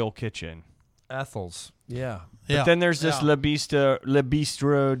Ethel's Creole Kitchen. Ethel's. Yeah. Yeah. But then there's this Le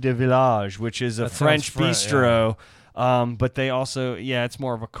Bistro de Village, which is a That sounds French French, bistro. But they also, it's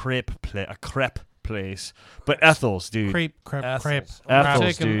more of a crepe place. But Ethel's, dude. crepe.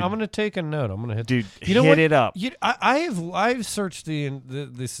 Ethel's, dude. I'm going to take a note. I'm going to hit. Dude, You know hit what? it up. I've searched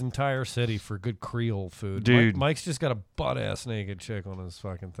this entire city for good Creole food. Dude. Mike's just got a butt ass naked chick on his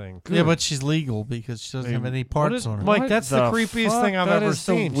fucking thing. Yeah, but she's legal because she doesn't have any parts on her. Mike, What that's the the creepiest fuck? thing I've That ever is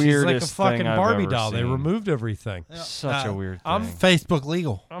the seen. She's like a weirdest fucking thing I've Barbie ever doll. They seen. removed everything. Such a weird thing. I'm Facebook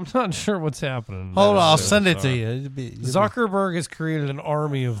legal. I'm not sure what's happening. Hold on, I'll Sorry. send it to you. It'd be- Zuckerberg has created an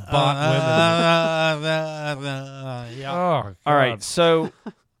army of bot women. yeah. Oh, All right, God. so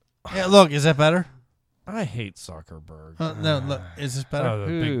Yeah, look, is that better? I hate Zuckerberg. No, look, is this better? Oh, the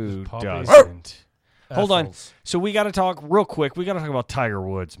who big puppies. doesn't? Hold on. Assholes. So we got to talk real quick. We got to talk about Tiger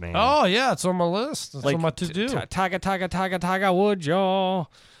Woods, man. Oh yeah, it's on my list. It's on my to-do. Tiger Woods,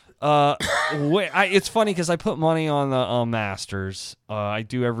 y'all. It's funny because I put money on the Masters. I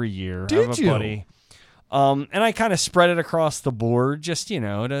do every year. I have Did a you? buddy. And I kind of spread it across the board, just to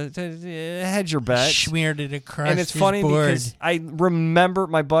hedge your bets. Smeared it across And it's his funny board. because I remember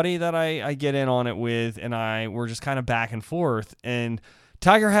my buddy that I get in on it with, and I were just kind of back and forth. And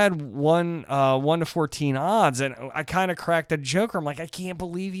Tiger had 1 to 14 odds, and I kind of cracked a joker. I'm like, I can't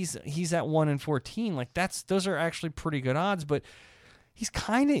believe he's at 1 in 14. Like those are actually pretty good odds, but he's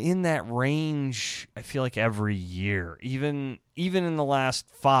kind of in that range. I feel like every year, even in the last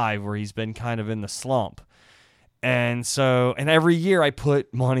 5 where he's been kind of in the slump. And every year I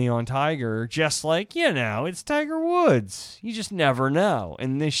put money on Tiger, just like, it's Tiger Woods. You just never know.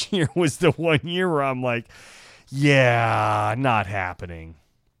 And this year was the one year where I'm like, yeah, not happening.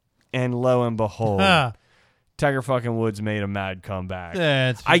 And lo and behold, Tiger fucking Woods made a mad comeback.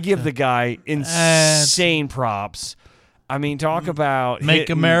 That's I give the guy insane props. I mean, talk about Make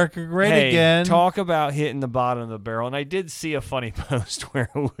hitting- America great again. Talk about hitting the bottom of the barrel. And I did see a funny post where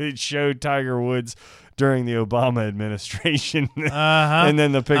it showed Tiger Woods during the Obama administration, and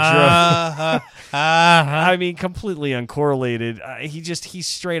then the picture of. I mean, completely uncorrelated. He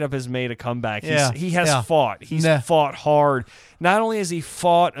straight up has made a comeback. He has fought. He's fought hard. Not only has he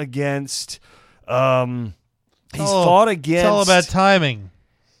fought against, he's fought against. It's all about timing.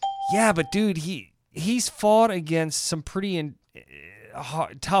 Yeah, but dude, he's fought against some pretty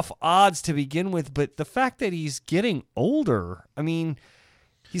tough odds to begin with. But the fact that he's getting older, I mean,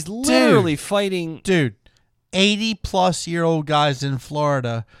 he's literally fighting. Dude, 80-plus-year-old guys in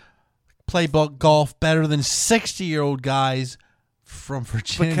Florida play golf better than 60-year-old guys from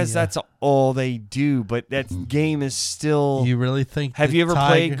Virginia. Because that's all they do. But that game is still. You really think? Have you ever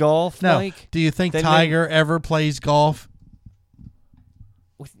played golf, No. Mike? Do you think Tiger ever plays golf?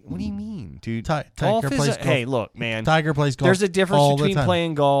 What do you mean, dude? Tiger golf plays golf. Hey, look, man. Tiger plays golf. There's a difference all the between time.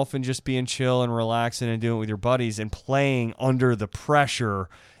 playing golf and just being chill and relaxing and doing it with your buddies, and playing under the pressure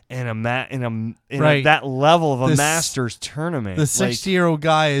in that level of a Masters tournament. The 60-year-old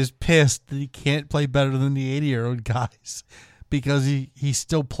guy is pissed that he can't play better than the 80-year-old guys because he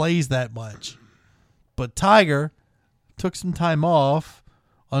still plays that much. But Tiger took some time off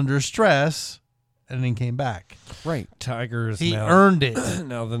under stress and then came back. Right. Tiger is He now, earned it.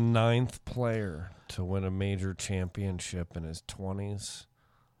 Now the 9th player to win a major championship in his 20s,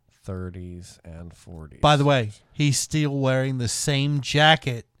 30s, and 40s. By the way, he's still wearing the same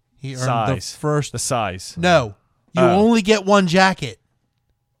jacket he earned the first. The size. No, you only get one jacket.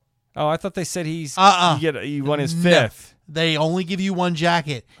 Oh, I thought they said he's. You won his No. fifth. They only give you one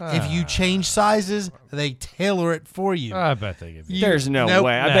jacket. If you change sizes, they tailor it for you. I bet they give you. There's no Nope.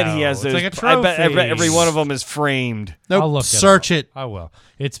 way. I bet he has No, those. it's like a I bet trophy. every one of them is framed. Nope. I'll look Search it. it. I will.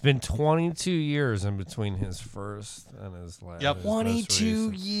 It's been 22 years in between his first and his last. Yep. his most 22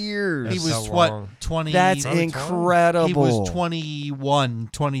 recent. years. He That's was how what, long. 20? That's Probably incredible. He was 21,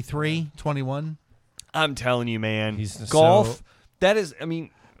 23, 21. I'm telling you, man. He's golf. so- That is. I mean,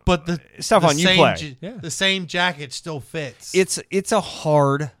 But the Stefan, you same play. the same jacket still fits. it's a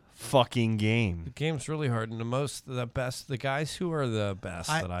hard fucking game. The game's really hard, and the guys who are the best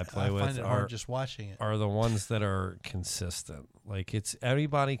that I play with find it hard just watching it. are the ones that are consistent. Like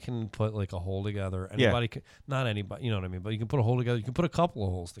anybody can put like a hole together. Anybody can, not anybody, you know what I mean? But you can put a hole together. You can put a couple of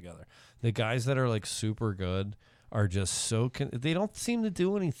holes together. The guys that are like super good are just so. They don't seem to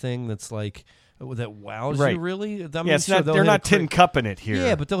do anything that's like that wows Right. you really. I mean, Yeah, it's sure, not. they'll They're hit a not tin cupping it here.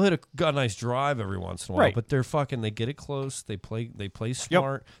 Yeah, but they'll hit a nice drive every once in a while. Right. But they're fucking. They get it close. They play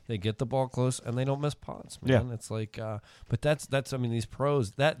smart. They get the ball close, and they don't miss putts. Man. Yeah. It's like. But that's. I mean, these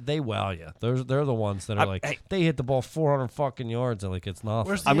pros that they wow you. They're the ones that are they hit the ball 400 fucking yards and like it's nothing.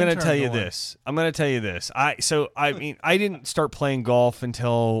 Where's the I'm going to intern tell you going? this. I mean, I didn't start playing golf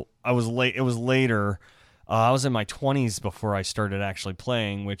until I was late. It was later. I was in my 20s before I started actually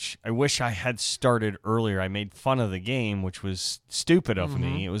playing, which I wish I had started earlier. I made fun of the game, which was stupid of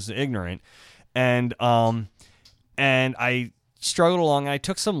me. It was ignorant, and I struggled along. I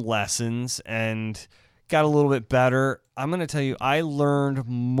took some lessons and got a little bit better. I'm going to tell you, I learned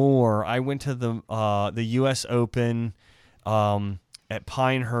more. I went to the U.S. Open at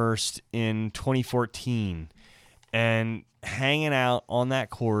Pinehurst in 2014, and hanging out on that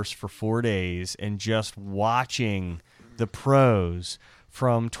course for 4 days and just watching the pros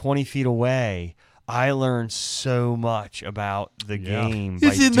from 20 feet away, I learned so much about the game by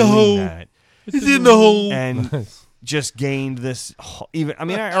It's in the doing hole. that. It's in the hole. And just gained this I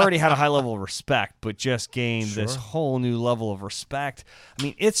already had a high level of respect, but just gained this whole new level of respect. I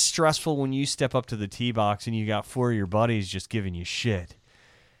mean, it's stressful when you step up to the tee box and you got 4 of your buddies just giving you shit.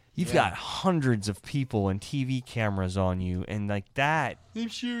 You've got hundreds of people and TV cameras on you, and like that I'm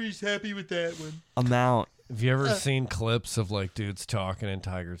sure he's happy with that one. amount. Have you ever seen clips of like dudes talking in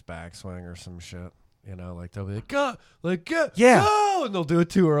Tiger's backswing or some shit? You know, like they'll be like, go, Yeah. go, and they'll do it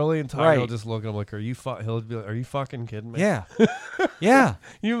too early, and Tiger Right. will just look at him like, he'll be like, are you fucking kidding me? Yeah. Yeah.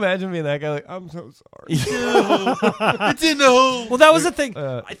 You imagine being that guy, like, I'm so sorry. It's in the hole. Well, that was the thing.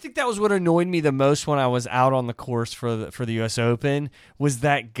 I think that was what annoyed me the most when I was out on the course for the U.S. Open was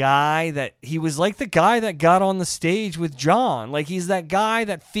that guy that he was like the guy that got on the stage with John. Like he's that guy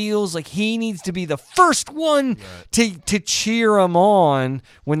that feels like he needs to be the first one to cheer him on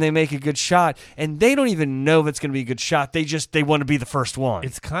when they make a good shot, and they don't even know if it's going to be a good shot. They want to be the first one.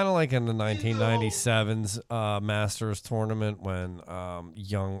 It's kind of like in the 1997's Masters tournament when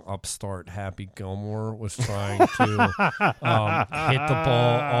young upstart Happy Gilmore was trying to hit the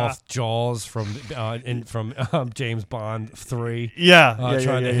ball off Jaws from James Bond 3. Yeah,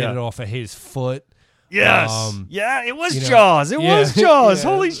 trying to hit it off of his foot. Yes. Yeah, it was you know, Jaws. It was Jaws. yeah,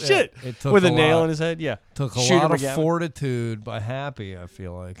 Holy yeah. shit. It took With a a nail lot. in his head. Yeah. Took a Shoot lot him of again. fortitude by Happy, I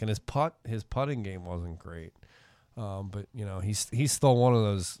feel like, and his putting game wasn't great. But you know, he's still one of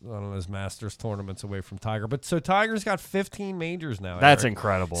those Masters tournaments away from Tiger. But so Tiger's got 15 majors now. That's Eric.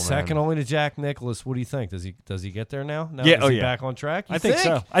 incredible, man. Second only to Jack Nicklaus. What do you think? Does he get there now? Yeah, Is he yeah. back on track? You I think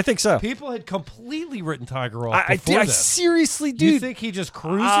so. I think so. People had completely written Tiger off I before this. seriously, Do you dude. think he just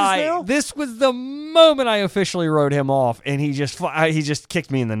cruises now? This was the moment I officially wrote him off, and he just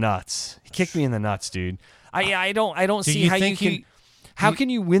kicked me in the nuts. He kicked me in the nuts, dude. I don't see you how you think can. How can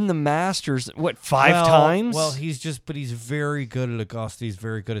you win the Masters? What, five Well- times? Well, he's very good at Augusta. He's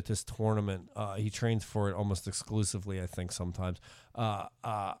very good at this tournament. He trains for it almost exclusively, I think, sometimes.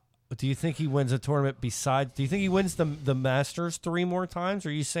 Do you think he wins a tournament besides? Do you think he wins the Masters 3 more times? Or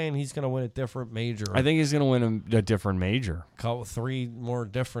are you saying he's going to win a different major? I think he's going to win a different major. 3 more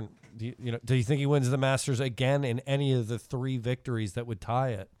different. Do you think he wins the Masters again in any of the 3 victories that would tie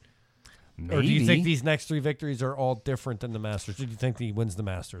it? Maybe. Or do you think these next 3 victories are all different than the Masters? Or do you think that he wins the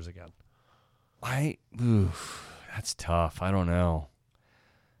Masters again? That's tough. I don't know.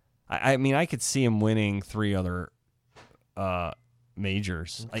 I mean, I could see him winning 3 other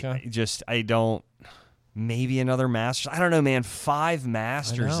majors. Okay. I don't. Maybe another Masters. I don't know, man. 5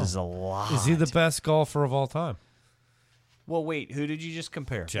 Masters is a lot. Is he the best golfer of all time? Well, wait. Who did you just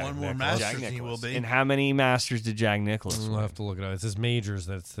compare? One more Masters he will be. And how many Masters did Jack Nicklaus We'll win? have to look it up. It's his majors.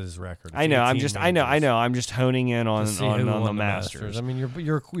 That's his record. It's I know. 18 I know. majors. I'm just honing in on To see who the won Masters. I mean,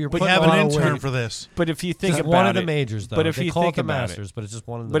 you're We putting have a an lot of intern weight. for this. But if you think Just about one of the it- majors, though. But if They you call think it the about Masters, it, but it's just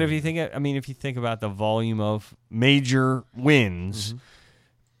one of the. but if you think, if you think about the volume of major wins,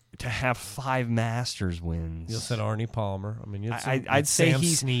 to have 5 Masters wins, you said Arnie Palmer. I mean, I'd say Sam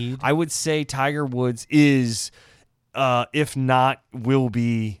he's. Snead. I would say Tiger Woods is, if not, will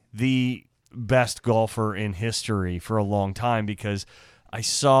be the best golfer in history for a long time, because I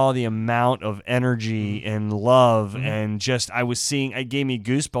saw the amount of energy and love and just it gave me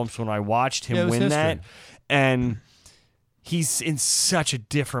goosebumps when I watched him Yeah, it was win that. history. And he's in such a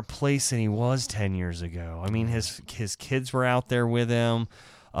different place than he was 10 years ago. I mean, his kids were out there with him.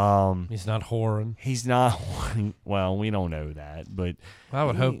 He's not whoring. He's not. Well, we don't know that, but I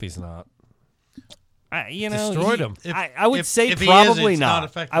would hope he's not. he- Destroyed him. I would say if he probably is, it's not not.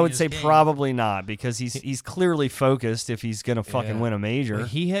 affecting I would his say game. probably not, because he's clearly focused if he's gonna fucking Yeah. win a major. Well,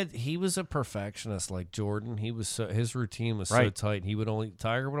 he was a perfectionist like Jordan. His routine was so Right. tight.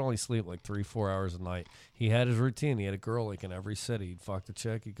 Tiger would only sleep like 3-4 hours a night. He had his routine. He had a girl like in every city. He'd fuck the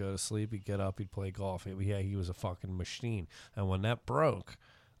chick. He'd go to sleep. He'd get up. He'd play golf. He was a fucking machine. And when that broke,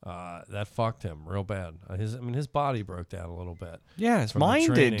 that fucked him real bad. His body broke down a little bit. Yeah, his from the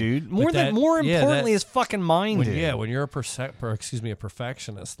mind did, training. dude. But More yeah, importantly, his fucking mind did. when you're a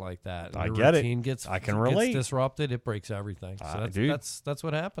perfectionist like that, I your get it. routine gets I can gets relate. disrupted. It breaks everything. So Dude. that's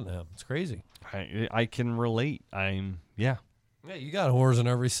what happened to him. It's crazy. I can relate. Yeah. Yeah, you got whores in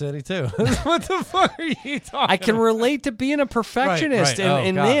every city too. What the fuck are you talking? I can relate to being a perfectionist, right. Oh,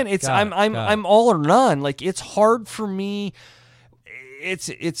 and got man, it, it's got it, got it. I'm all or none. Like, it's hard for me.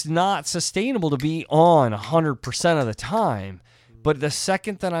 It's not sustainable to be on 100% of the time. But the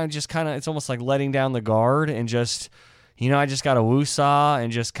second that I just kind of, it's almost like letting down the guard and just, I just got to woosah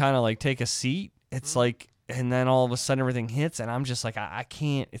and just kind of like take a seat. It's like, and then all of a sudden everything hits, and I'm just like, I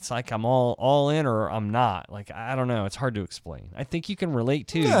can't. It's like I'm all in or I'm not. Like, I don't know. It's hard to explain. I think you can relate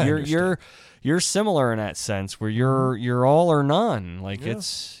too. Yeah, I You're similar in that sense where you're all or none. Like,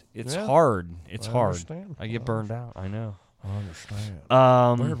 it's Yeah. hard. It's I hard. understand. I get burned out. I know. I understand.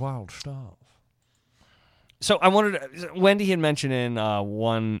 Weird, Um, wild stuff. so Wendy had mentioned in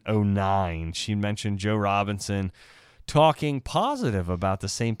 109, she mentioned Joe Robinson talking positive about the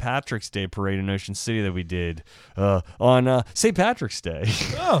St. Patrick's Day parade in Ocean City that we did on St. Patrick's Day.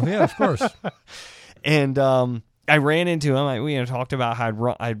 Oh yeah, of course. And I ran into him. We talked about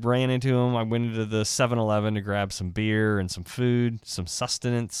how I ran into him. I went into the 7-Eleven to grab some beer and some food, some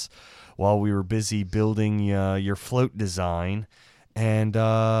sustenance, while we were busy building your float design. And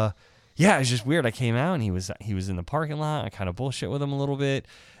yeah, it was just weird. I came out and he was in the parking lot. I kind of bullshit with him a little bit,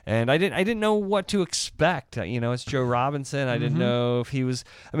 and I didn't know what to expect. It's Joe Robinson. I didn't know if he was.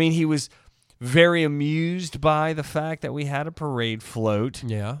 He was very amused by the fact that we had a parade float.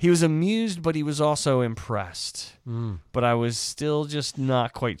 Yeah. He was amused, but he was also impressed. But I was still just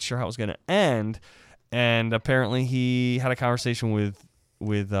not quite sure how it was going to end. And apparently he had a conversation with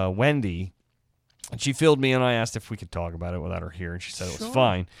Wendy, and she filled me in. I asked if we could talk about it without her here, and she said it was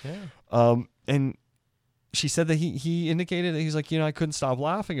fine. Yeah. And she said that he indicated that he's like, I couldn't stop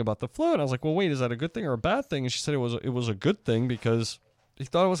laughing about the float. I was like, well, wait, is that a good thing or a bad thing? And she said it was a good thing because he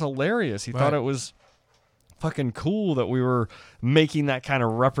thought it was hilarious. He thought it was fucking cool that we were making that kind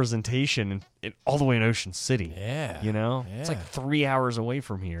of representation all the way in Ocean City. Yeah. You know? It's like 3 hours away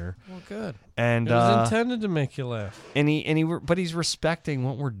from here. Well, good. And it was intended to make you laugh. But he's respecting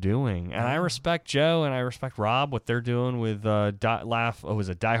what we're doing. And I respect Joe and I respect Rob, what they're doing with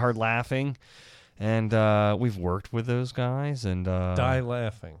Die Hard Laughing. And we've worked with those guys. And Die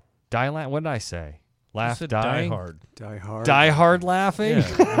Laughing. What did I say? Laugh, you said die? Die Hard. Die Hard. Die Hard Laughing?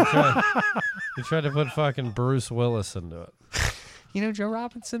 Yeah, you tried to put fucking Bruce Willis into it. You know, Joe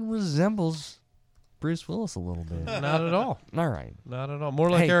Robinson resembles Bruce Willis a little bit. Not at all. All right. Not at all. More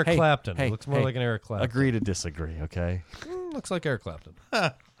like Eric Clapton. Hey, looks more like an Eric Clapton. Agree to disagree, okay? Looks like Eric Clapton.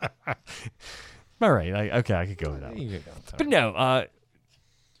 All right. I could go with that. You could go. But no, I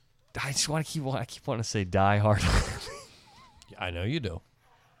just want to keep wanting to say Die Hard. I know you do.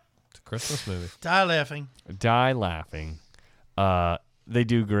 It's a Christmas movie. Die laughing. Die Laughing. They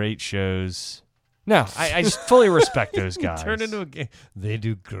do great shows. No, I just fully respect those guys. Turn into a game. They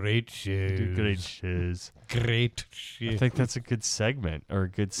do great shows. They do great shows. Great shit. I think that's a good segment or a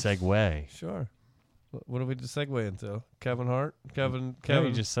good segue. Sure. What do we just segue into? Kevin Hart? Kevin.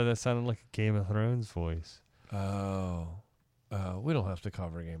 You just said that sounded like a Game of Thrones voice. Oh. We don't have to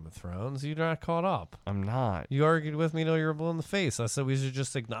cover Game of Thrones. You're not caught up. I'm not. You argued with me till you were blue in the face. I said we should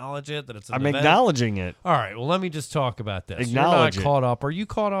just acknowledge it, that it's an I'm event. acknowledging it. All right, well, let me just talk about this. Acknowledge You're it. not caught up. Are you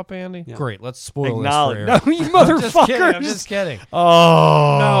caught up, Andy? Yeah. Great. Let's spoil Acknowledge. this for No, you I'm just kidding. motherfuckers. I'm just kidding.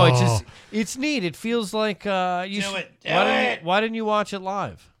 Oh. No, it's neat. It feels like you should. Do Why didn't you watch it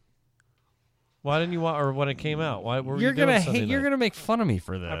live? Why didn't you watch, or when it came out? Why were You're you doing gonna Sunday you're night? gonna make fun of me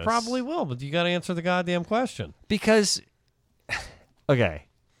for this. I probably will, but you got to answer the goddamn question. because okay.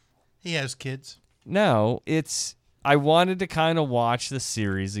 He has kids. No, I wanted to kind of watch the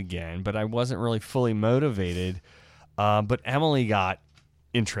series again, but I wasn't really fully motivated. But Emily got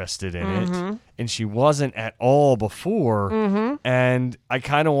interested in it, and she wasn't at all before. And I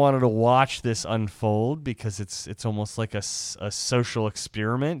kind of wanted to watch this unfold because it's almost like a social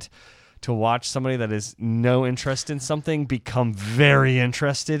experiment to watch somebody that has no interest in something become very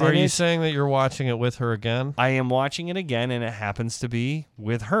interested in it. Are you saying that you're watching it with her again? I am watching it again, and it happens to be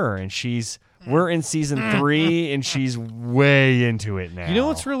with her, and we're in season 3, and she's way into it now. You know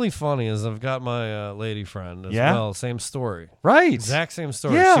what's really funny is I've got my lady friend as Yeah? well. Same story. right? Exact same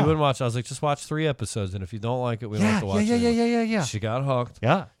story. Yeah. She wouldn't watch. I was like, just watch 3 episodes, and if you don't like it, we don't have to watch it anymore. Yeah. She got hooked.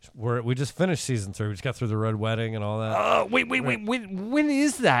 Yeah. We just finished season 3. We just got through the red wedding and all that. Wait. When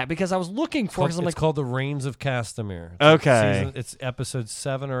is that? Because I was looking for. Because I'm It's like, called The Reigns of Castamere. Okay. It's episode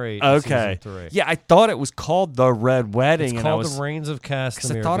 7 or 8. in okay, season 3. yeah, I thought it was called The Red Wedding, It's and called I was The Reigns of because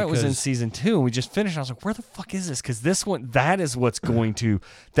Castamere. I thought it was in because- season 2, and we just finished. I was like, where the fuck is this? Because this one, that is what's going to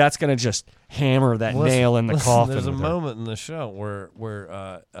just hammer that Listen- nail in the listen, coffin. There's a with her. moment in the show where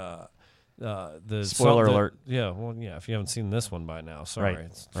the Spoiler alert. Yeah, well, yeah. If you haven't seen this one by now, sorry, Right,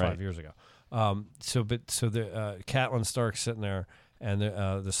 it's right. 5 years ago. So the Catelyn Stark's sitting there, and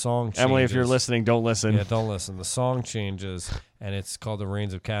the song changes. Emily, if you're listening, don't listen. Yeah, don't listen. The song changes, and it's called "The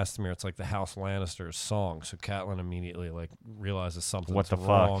Reigns of Castamere." It's like the House Lannister's song. So Catelyn immediately realizes something's What the fuck?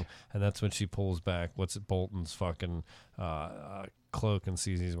 wrong, and that's when she pulls back. Bolton's fucking cloak and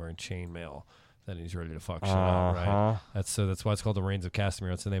sees he's wearing chainmail. Then he's ready to fuck shit up, right? That's why it's called "The Reigns of Castamere."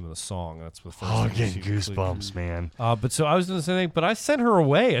 That's the name of the song. That's the first. Oh, thing getting she goosebumps, man. But so I was doing the same thing, but I sent her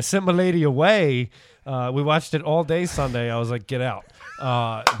away. I sent my lady away. We watched it all day Sunday. I was like, get out.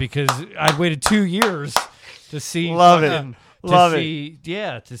 Because I'd waited 2 years to see. Love it. Love it.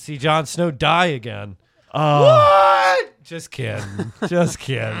 Yeah, to see Jon Snow die again. What? Just kidding. Just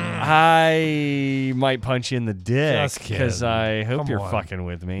kidding. I might punch you in the dick Just kidding. because I hope Come you're on. fucking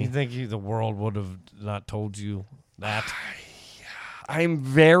with You me. think the world would have not told you that? I'm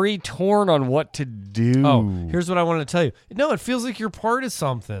very torn on what to do. Oh, here's what I wanted to tell you. No, it feels like you're part of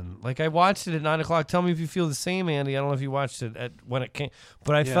something. Like I watched it at 9 o'clock. Tell me if you feel the same, Andy. I don't know if you watched it when it came,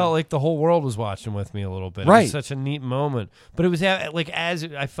 but I felt like the whole world was watching with me a little bit. It Right. was such a neat moment. But it was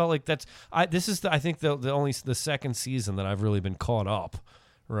I felt like this is I think the second season that I've really been caught up.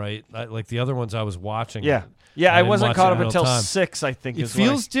 Right, like the other ones I was watching. Yeah. I didn't wasn't watch caught it up in real until time. 6, I think. It is when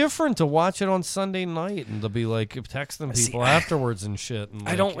feels different to watch it on Sunday night and to be like texting See, people afterwards and shit. And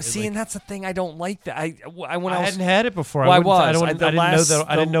I don't see, and that's the thing. I don't like that. I hadn't had it before. Well, I I was. didn't know that.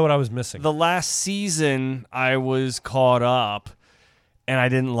 I didn't know what I was missing. The last season, I was caught up, and I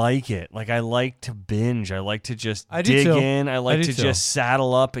didn't like it. Like I like to binge. I like to just I do dig too. in. I like do to too. just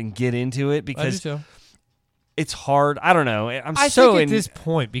saddle up and get into it I do because too. it's hard. I don't know. I so think in at this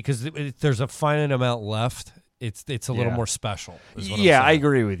point, because there's a finite amount left, it's a little Yeah. more special. Is what I'm yeah, I saying.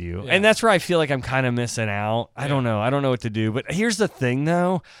 agree with you, Yeah. and that's where I feel like I'm kind of missing out. I don't know what to do. But here's the thing,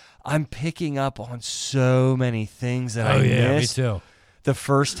 though. I'm picking up on so many things that I missed me too. the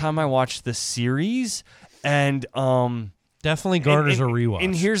first time I watched the series, and Definitely garners a rewatch.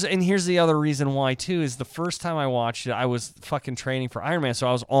 And here's the other reason why too is the first time I watched it, I was fucking training for Iron Man, so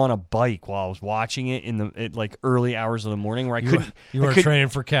I was on a bike while I was watching it in the like early hours of the morning where I couldn't. You were training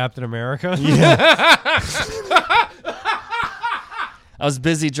for Captain America. Yeah. I was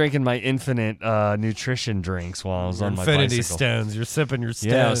busy drinking my infinite nutrition drinks while I was on my Infinity bicycle. Stones. You're sipping your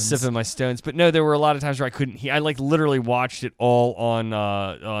stones. Yeah, I was sipping my stones. But no, there were a lot of times where I couldn't. I like literally watched it all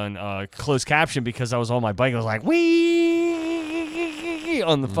on closed caption because I was on my bike. I was like, wee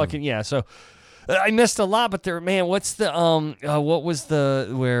on the fucking So I missed a lot. But there, man, what's the what was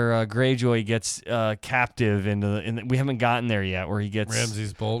the where Greyjoy gets captive into we haven't gotten there yet where he gets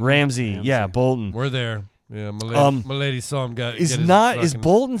Ramsay's Bolton. Ramsay. Yeah, Bolton. We're there. Yeah, my lady saw him. Is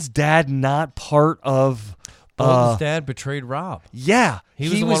Bolton's dad not part of? Bolton's dad betrayed Rob. Yeah, he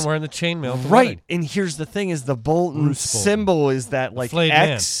was the one wearing the chainmail. At the right, wedding. and here's the thing: is the Bolton symbol is that like flayed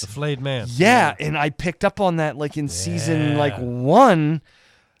X, man. The flayed man. Yeah, and I picked up on that like in season like 1.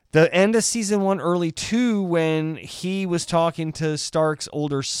 The end of season 1, early 2, when he was talking to Stark's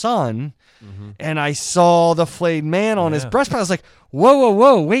older son, and I saw the flayed man on his breastplate. I was like,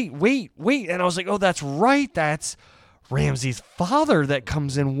 whoa, wait. And I was like, oh, that's right. That's Ramsay's father that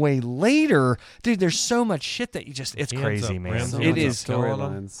comes in way later. Dude, there's so much shit that it's crazy, man. It is.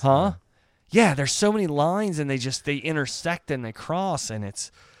 storylines. Huh? Yeah, there's so many lines, and they intersect and they cross, and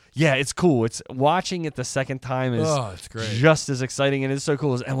it's... Yeah, it's cool. It's watching it the second time is it's great. Just as exciting, and it's so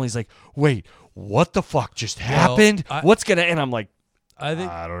cool as Emily's like, "Wait, what the fuck just happened? What's gonna?" And I'm like, I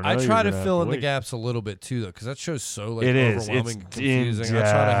think I don't know. I try to fill in the wait. gaps a little bit too, though, because that show's so like It is. overwhelming and It's confusing. I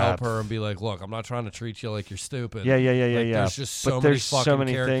try to help in-depth. her and be like, "Look, I'm not trying to treat you like you're stupid. Yeah. There's just But so many there's fucking so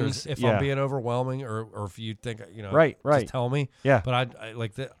many characters. things. If I'm being overwhelming, or if you think Right. just tell me. Yeah. But I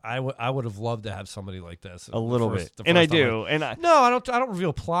like that. I would have loved to have somebody like this A little bit, the and I first time do, and I no, I don't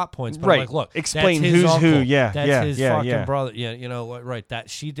reveal plot points. But Right. I'm like, look, Explain that's his who's who. uncle. Yeah, that's yeah, his yeah, fucking yeah. brother. Yeah, you know what? Right, that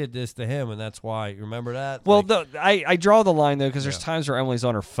she did this to him, and that's why. You remember that? Well, Like, I draw the line though because there's times where Emily's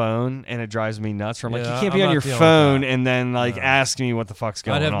on her phone and it drives me nuts. Where I'm like, Yeah, you can't be I'm on not your dealing with phone that. and then like No. ask me what the fuck's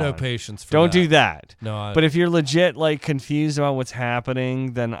going I'd on. have no patience for Don't that. do that. No, But if you're legit like confused about what's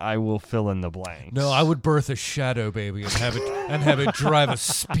happening, then I will fill in the blanks. No, I would birth a shadow baby and have it drive a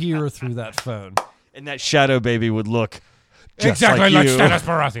spear through that phone. And that shadow baby would look just Exactly like you. Stannis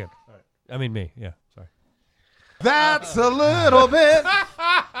Baratheon. I mean me. Yeah, sorry. That's a little bit.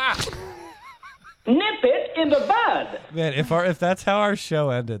 Nip it in the bud. Man, if that's how our show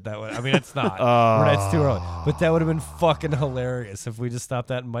ended, that would. I mean, it's not. It's too early. But that would have been fucking hilarious if we just stopped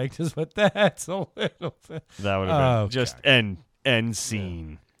that and Mike just went, "That's a little bit." That would have been Okay. just end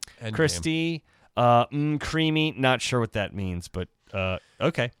scene. End Christy, creamy. Not sure what that means, but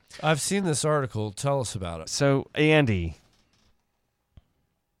okay. I've seen this article. Tell us about it. So Andy.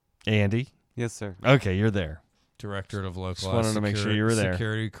 Yes, sir. Okay, you're there. Director of Localized Just wanted to make sure you were there.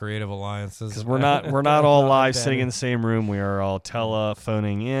 Security Creative Alliances. Because we're not all live Danny. sitting in the same room. We are all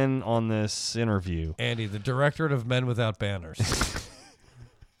telephoning in on this interview. Andy, the Directorate of Men Without Banners.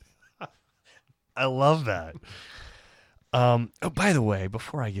 I love that. Oh, by the way,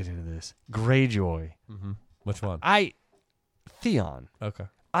 before I get into this, Greyjoy. Mm-hmm. Which one? Theon. Okay.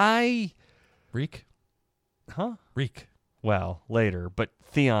 Reek? Huh? Reek. Well, later, but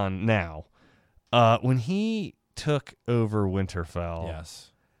Theon now. When he took over Winterfell.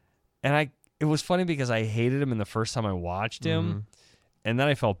 Yes. And it was funny because I hated him in the first time I watched him, and then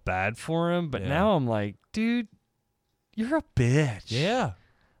I felt bad for him, but now I'm like, dude, you're a bitch. Yeah.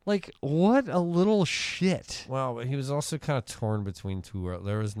 Like, what a little shit. Well, but he was also kind of torn between two.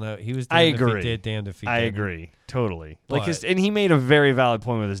 There was no. He was. I Damned if agree. he did, damned if he I didn't. agree. Totally. Like But- and he made a very valid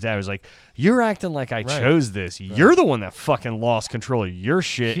point with his dad. He was like, you're acting like I Right. chose this. You're the one that fucking lost control of your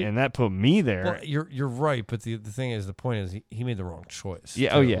shit, He- and that put me there. Well, you're right, but the thing is, the point is, he made the wrong choice.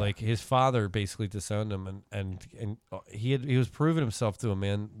 Yeah, too. oh, yeah. Like his father basically disowned him, and he was proving himself to a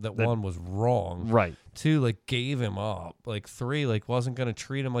man that one was wrong. Right. Two, like gave him up. Like three, like wasn't going to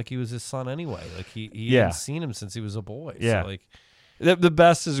treat him like he was his son anyway. Like he Yeah. hadn't seen him since he was a boy. Yeah. So like The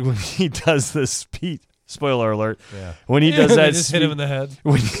best is when he does the speech. Spoiler alert. Yeah. When he does They that, just hit him in the head.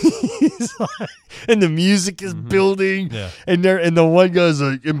 When he's like, and the music is building, Yeah. and the one guy's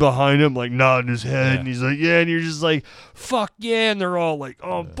like in behind him, like nodding his head, Yeah. and he's like, yeah, and you're just like, fuck yeah, and they're all like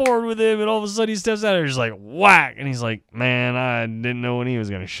on board with him, and all of a sudden he steps out, and he's like, whack, and he's like, man, I didn't know when he was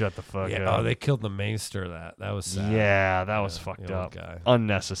gonna shut the fuck Yeah. up. Oh, they killed the Maester. That was sad. Yeah, that was fucked the old up. guy.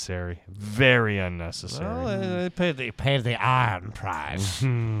 Unnecessary. Very unnecessary. Well, they paid the iron price.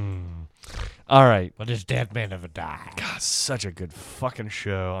 All right. But this dead man never died. God, such a good fucking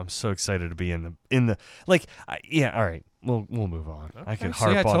show. I'm so excited to be in the yeah. All right, we'll move on. I can harp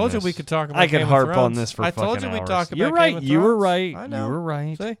on this. I told you we could talk about. I can Game of harp on Thrones. this for I fucking told you we'd hours. talk about. You're right. Game of You were Thrones. right. I know. You were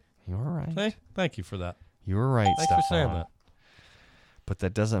right. See? You were right. See? Thank you for that. You were right. Thanks for saying Stefan. that. But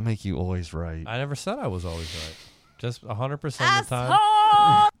that doesn't make you always right. I never said I was always right. Just 100% of the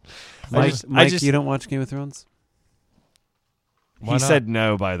time. Mike, you don't watch Game of Thrones? He said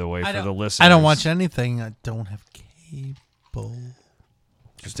no, by the way, for the listeners. I don't watch anything. I don't have cable.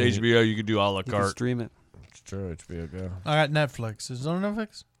 Just HBO, you can do a la You can carte. stream it. It's true. HBO Go. I got Netflix. Is it on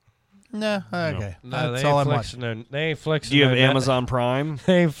Netflix? No. Okay. No, That's they all ain't I'm flexing watching. they ain't flexing Do you have their net- Amazon Prime?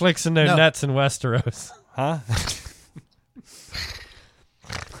 They ain't flexing their No. nets in Westeros. Huh?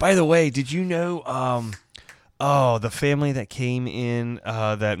 By the way, did you know the family that came in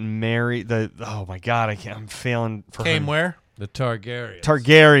that married oh my god, I'm failing for Came her. where? The Targaryens.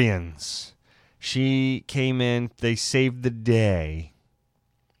 Targaryens. She came in, they saved the day.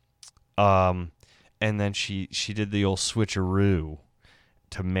 And then she did the old switcheroo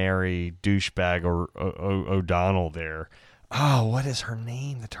to marry douchebag or O'Donnell there. Oh, what is her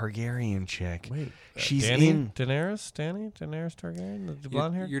name? The Targaryen chick. Wait, she's Dany? in Daenerys Targaryen, the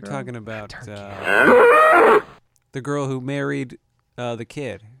blonde hair. You're girl? talking about the girl who married the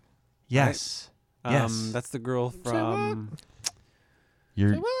kid. Yes. Right? Yes. That's the girl from. You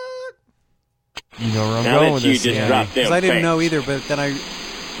know where I'm Now going that with you this. just Andy. dropped them Because I didn't facts. know either, but then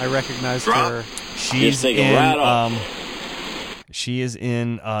I recognized her. She's thing in right off. she is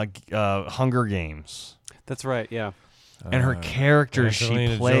in Hunger Games. That's right. Yeah. And her characters she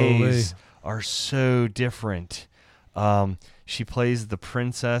Angelina plays Jolie. are so different. She plays the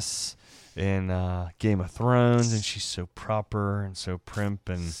princess in Game of Thrones, and she's so proper and so primp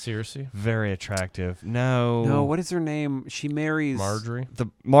and Cersei, very attractive. No, No, what is her name? She marries Marjorie, the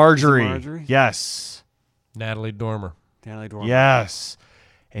Marjorie. Is it Marjorie? Yes, Natalie Dormer. Natalie Dormer. yes,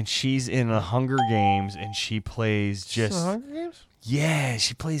 and she's in the Hunger Games, and she plays just Hunger Games. yeah,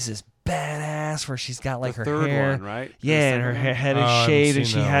 she plays this badass where she's got like The her third hair, one, right? yeah, The and her second one? head Oh, I is haven't shaved, and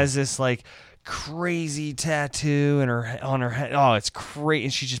seen she that has this like crazy tattoo and on her head. Oh, it's great,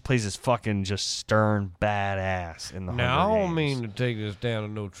 and she just plays this fucking just stern badass in the Now, I Hunger don't Games. mean to take this down to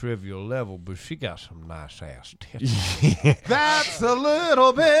no trivial level, but she got some nice ass tits. That's a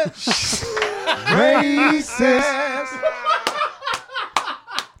little bit racist.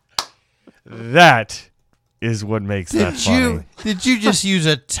 That is what makes that funny. Did you just use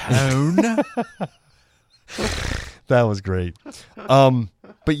a tone? That was great.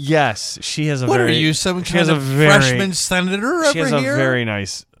 But yes, she has a What very. are you, some she kind has a of very, freshman senator She has over a here? very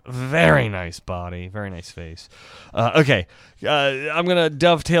nice body, very nice face. Okay, I'm gonna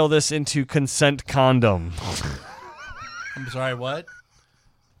dovetail this into consent condom. I'm sorry, what?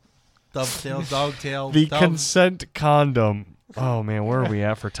 Dovetail, dogtail. The consent condom. Oh man, where are we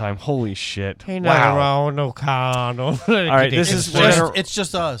at for time? Holy shit! Ain't nothing Wow. wrong with no condom. All right, this is we're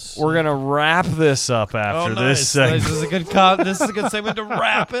just us. We're gonna wrap this up after this segment. This is a good this is a good segment to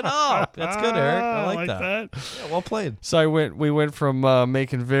wrap it up. That's good, Eric. I like that. Yeah, well played. So we went from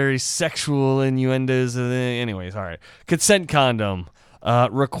making very sexual innuendos. Anyways, all right. Consent condom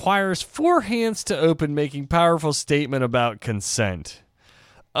requires 4 hands to open, making powerful statement about consent.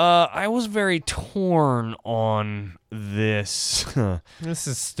 I was very torn on this. This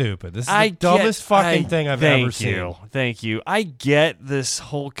is stupid. This is the dumbest fucking thing I've ever seen. Thank you. I get this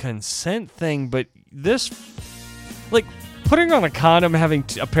whole consent thing, but this, like, putting on a condom, having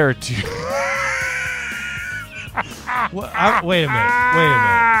a pair of two. Wait a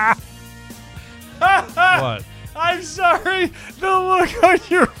minute. What? I'm sorry. The look on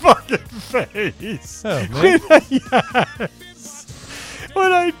your fucking face. Oh, man.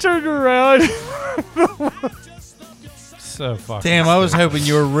 When I turned around. So fucking Damn, I was hoping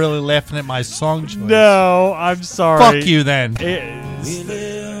you were really laughing at my song choice. No, I'm sorry. Fuck you then.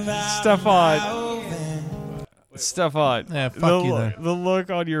 Stefan. Yeah, fuck you then. The look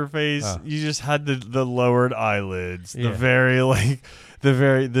on your face, you just had the lowered eyelids. Yeah.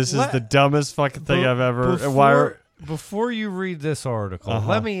 This is the dumbest fucking thing I've ever. Before you read this article,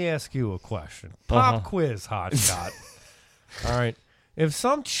 let me ask you a question. Pop quiz, hotshot. All right. If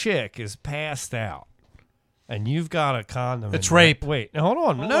some chick is passed out and you've got a condom, It's in there- rape. Wait, hold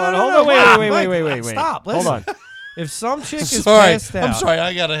on. Hold No, on, no, hold no, on, wait. Stop. Hold Listen. on. If some chick is Sorry. passed out, I'm sorry.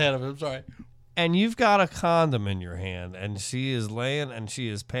 I got ahead of it. I'm sorry. and you've got a condom in your hand, and she is laying and she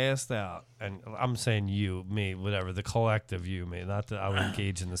is passed out, and I'm saying you, me, whatever, the collective you, me, not that I would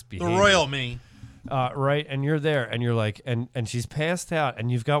engage in this The behavior. royal me. Right, and you're there, and you're like, and she's passed out, and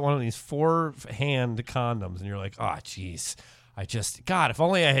you've got one of these 4-hand condoms, and you're like, oh, jeez, God, if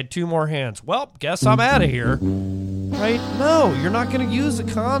only I had 2 more hands. Well, guess I'm out of here. Right? No, you're not going to use a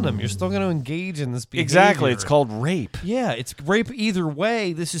condom. You're still going to engage in this behavior. Exactly. It's called rape. Yeah, it's rape either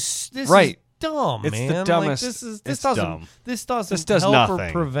way. This is Right. dumb, It's man. the dumbest. This doesn't dumb. this doesn't does help nothing.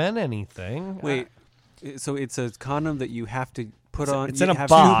 or prevent anything. Wait, so it's a condom that you have to put on. it's you in a have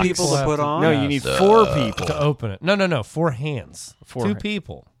box. 2 people to put on. No, you need 4 people. to open it. No, 4 hands. 4 2 hands.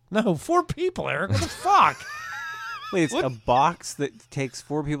 people. No, 4 people, Eric. What the fuck? Wait, it's a box that takes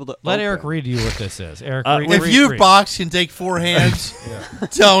 4 people to Let open. Eric read you what this is. Eric, If your box can take 4 hands,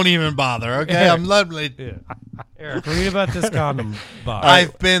 don't even bother. Okay, I'm lovely. Eric, read about this condom box.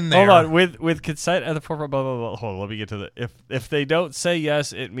 I've been there. Hold on, with consent at the forefront, blah blah blah. Hold on, let me get to the. If they don't say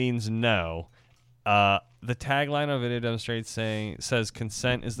yes, it means no. The tagline of it says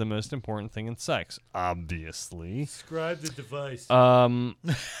consent is the most important thing in sex. Obviously. Describe the device.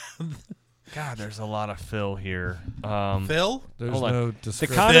 God, there's a lot of fill here. Phil? There's hold on. no The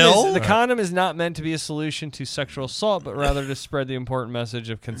description. condom is not meant to be a solution to sexual assault, but rather to spread the important message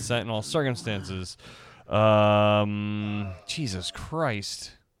of consent in all circumstances. Jesus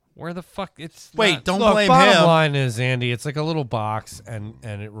Christ. Where the fuck? Wait, don't Look, blame bottom him. line is, Andy, it's like a little box, and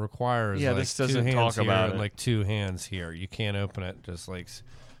it requires Yeah, like this 2 doesn't hands talk here about and it. like 2 hands here. You can't open it just like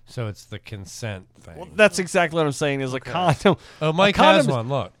so. It's the consent thing. Well, that's exactly what I'm saying. Is a condom. Oh, Mike a condom has is- one.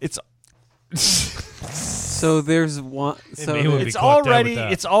 Look, It's So there's one. So It would be it's caught dead already with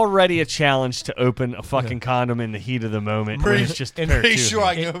that. it's already a challenge to open a fucking condom in the heat of the moment. when it's just a pair of Pretty two sure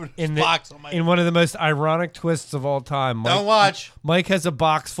I hands. can open in this box on my. in one of the most ironic twists of all time, Mike, Don't watch. Mike has a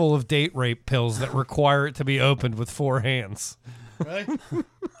box full of date rape pills that require it to be opened with 4 hands. Right?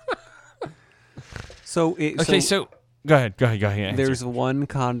 so Okay, so go ahead. Answer. there's one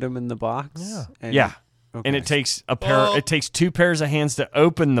condom in the box. Yeah. And, yeah, Okay. and it takes a pair. Well- It takes 2 pairs of hands to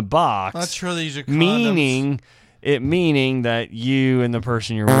open the box. Not sure these are condoms. Meaning that you and the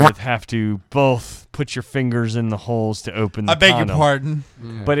person you're with have to both put your fingers in the holes to open the I beg condom. your pardon.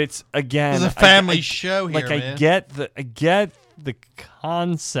 But it's again It's a family show here, Like man. I get the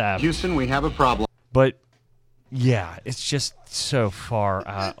concept. Houston, we have a problem. But yeah, it's just so far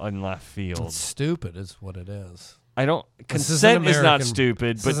out in left field. It's stupid, is what it is. I don't. This is an Consent is not American-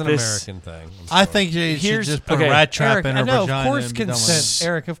 stupid, This but is an this. American thing. I think they should Here's- just put okay, a rat trap Eric, in her I know, vagina. of course and be done with it. consent.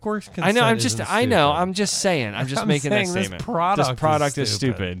 Eric, of course consent. I know. I'm isn't just. I know. stupid. I'm just saying. I'm just I'm making that saying this statement. product This product is is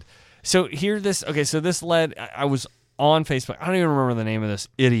stupid. stupid. So here, this. Okay, so this led. I was on Facebook. I don't even remember the name of this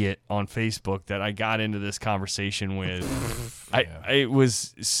idiot on Facebook that I got into this conversation with. It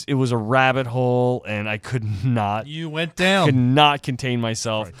was a rabbit hole, and I could not You went could down. not contain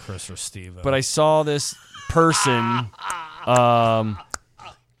myself. Right, Chris or Steve. But I saw this person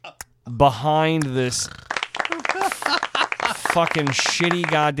behind this fucking shitty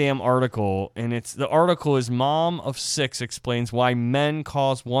goddamn article, and the article is "Mom of 6 explains why men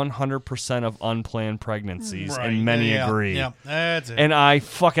cause 100% of unplanned pregnancies," and many agree. Yeah, that's it. And I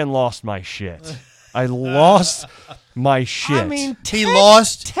fucking lost my shit. I lost my shit. I mean, he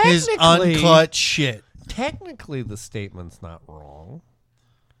lost his technically- uncut shit. technically the statement's not wrong.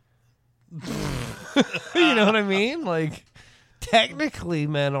 You know what I mean? Like, technically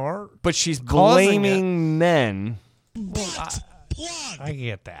men are. but she's causing blaming men. I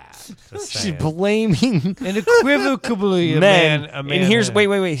get that. Just She's saying. blaming Unequivocally, men. a man. And here's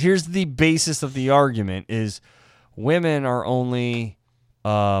wait. Here's the basis of the argument: is women are only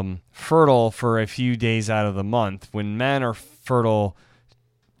fertile for a few days out of the month, when men are fertile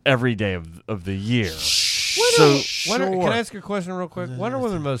every day of the year. Can I ask you a question real quick? When are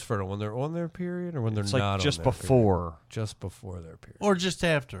women most fertile? When they're on their period, or when they're It's not? like just on their before. period? Just before their period, Or just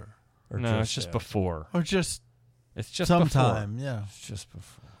after. or No, it's just after? before. Or just It's just sometime. before. Yeah. It's just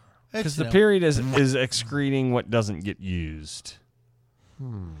before. Because It's, the you know, period is excreting what doesn't get used.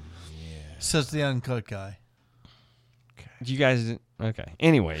 says the uncut guy. You guys, okay.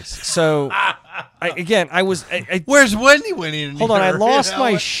 Anyways, so I was. Where's Wendy winning? Hold on, I lost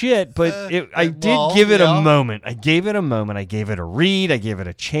my shit, but I did well, give it yeah. a moment. I gave it a moment. I gave it a read. I gave it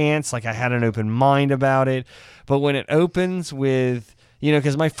a chance. Like I had an open mind about it. But when it opens with,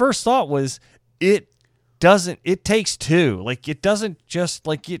 because my first thought was it takes 2. Like it doesn't just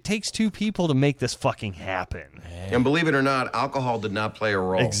it takes 2 people to make this fucking happen. And believe it or not, alcohol did not play a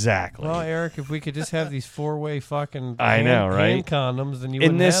role. Exactly. Well, Eric, if we could just have these 4-way fucking I know, right? hand condoms, then you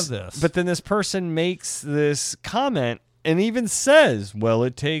In wouldn't have this. But then this person makes this comment and even says, well,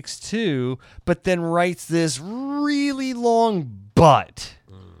 it takes 2, but then writes this really long but.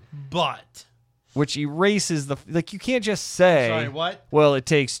 But. Which erases you can't just say, Sorry, what? well, it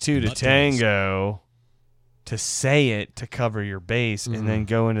takes 2 to tango, to say it to cover your base, and then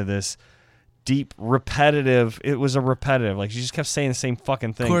go into this deep, repetitive. It was a repetitive. Like, she just kept saying the same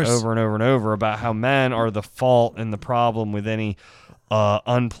fucking thing over and over and over about how men are the fault and the problem with any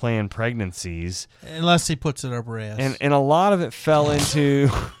unplanned pregnancies. Unless he puts it up her ass. And a lot of it fell into...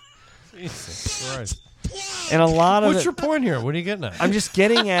 Jesus Christ. And a lot of What's your point here? What are you getting at? I'm just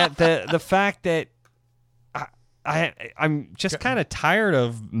getting at the fact that I'm just kind of tired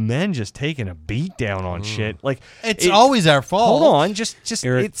of men just taking a beat down on shit. Like, it's always our fault. Hold on, just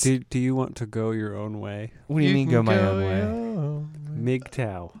Eric, do you want to go your own way? What do you mean go my own way?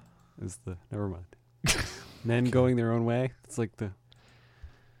 MGTOW is the never mind. Men going their own way. It's like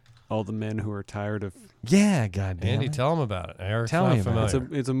all the men who are tired of. Yeah, goddamn. Andy, tell them about it. Eric's tell not me about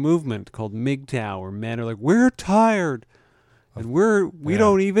familiar. It's a movement called MGTOW, where men are like, we're tired, and we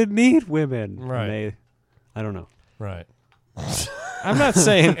don't even need women. Right. I don't know. Right. I'm not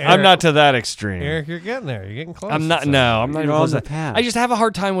saying Eric, I'm not to that extreme. Eric, you're getting there. You're getting close. I'm not. No, I'm not even on close the to path. I just have a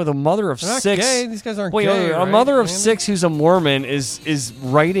hard time with a mother of They're not 6. gay. These guys aren't wait, gay. a right? mother of Andy? 6 who's a Mormon is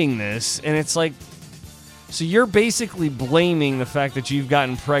writing this, and it's like, so you're basically blaming the fact that you've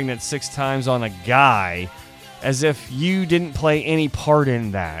gotten pregnant 6 times on a guy, as if you didn't play any part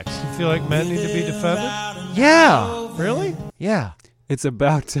in that. You feel like men need to be defended? Yeah. Really? Yeah. It's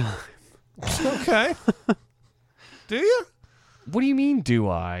about time. Okay. Do you? What do you mean, do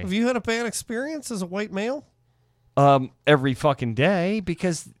I? Have you had a bad experience as a white male? Every fucking day,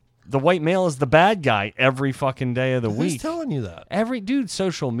 because the white male is the bad guy every fucking day of the Who's week. telling you that? Every dude,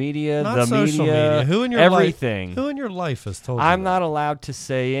 social media, Not the social media, Who in your everything. Life, who in your life has told you I'm that? not allowed to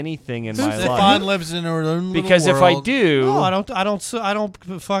say anything in my Stefan life lives in her own because little if I world. do, No, I don't.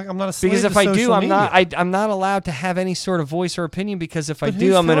 Fuck, I'm not a slave because if to I do, social I'm media. not. I'm not allowed to have any sort of voice or opinion. Because if I But do,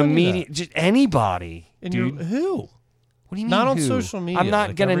 who's I'm an telling you immediate. that? Just anybody, And dude. who? What do you mean? Not on who? social media, I'm not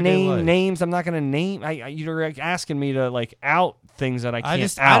like gonna everyday name life. names. I'm not gonna name. You're like asking me to like out things that I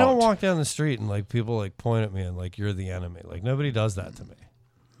can't out. I don't walk down the street and like people like point at me and like you're the enemy. Like nobody does that to me.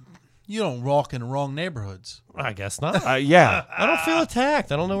 You don't walk in the wrong neighborhoods. I guess not. Yeah. I don't feel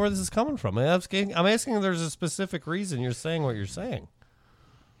attacked. I don't know where this is coming from. I'm asking if there's a specific reason you're saying what you're saying.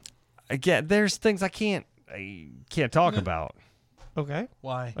 Again, there's things I can't talk about. Okay.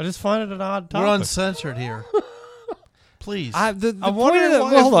 Why? I just find it an odd topic. We're uncensored here. Please. The I'm point wondering of the,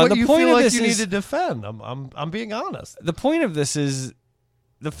 why, well, hold on. what The you point feel of like this you is need to defend. I'm being honest. the point of this is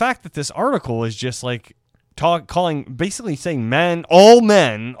the fact that this article is just like basically saying all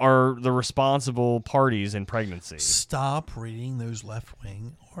men are the responsible parties in pregnancy. Stop reading those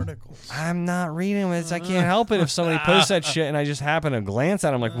left-wing articles. I'm not reading them. I can't help it if somebody posts that shit and I just happen to glance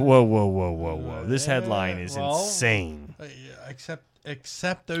at it. I'm like, whoa. This headline is insane.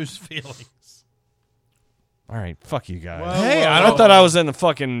 Accept those feelings. All right, fuck you guys. Whoa, Hey, whoa, I whoa. thought I was in the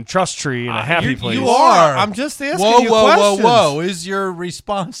fucking trust tree in a happy place. You are. I'm just asking whoa, you whoa, questions. Whoa, is your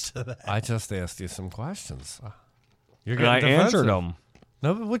response to that? I just asked you some questions. You're And I getting answered defensive. them.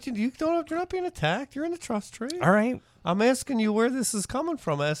 No, but what you don't. You're not being attacked. You're in the trust tree. All right. I'm asking you where this is coming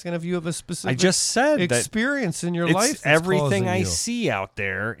from. Asking if you have a specific. I just said that experience in your it's life. That's everything causing I you. see out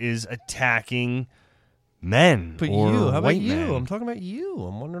there is attacking men. But or you, how about white you? men. I'm talking about you.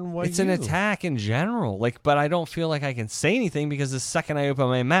 I'm wondering why It's you. an attack in general. But I don't feel like I can say anything because the second I open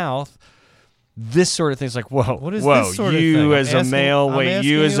my mouth, this sort of thing's like, whoa, What is whoa, this sort of you thing? as a male, I'm wait,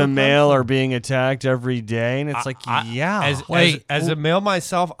 asking you as you a a male question. are being attacked every day, and it's like, yeah. As a male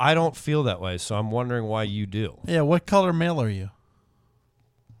myself, I don't feel that way. So I'm wondering why you do. Yeah, what color male are you?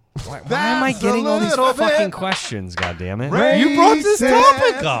 Why am I getting all these fucking questions? God damn it! You brought this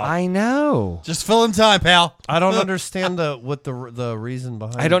topic up. I know. Just fill in time, pal. I don't understand what the reason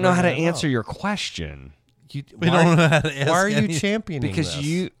behind. I don't know how to bringing it answer up. your question. We don't know how to ask Why are you any- championing Because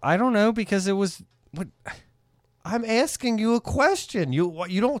this? I don't know, because it was what. I'm asking you a question.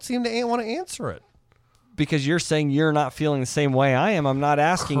 You don't seem to want to answer it. Because you're saying you're not feeling the same way I am. I'm not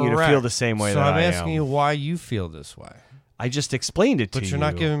asking you to feel the same way so that I'm I am. asking you why you feel this way. I just explained it to you. But you're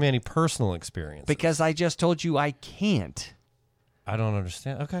not giving me any personal experience. Because I just told you I can't. I don't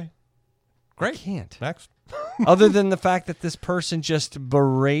understand. Okay. Great. I can't. Next. Other than the fact that this person just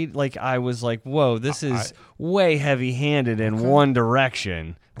I was like, whoa, this is way heavy-handed in one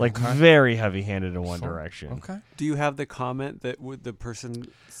direction. Like, very heavy-handed in one direction. Okay. Do you have the comment that the person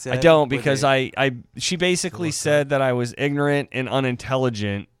said? I don't, where because she basically said that I was ignorant and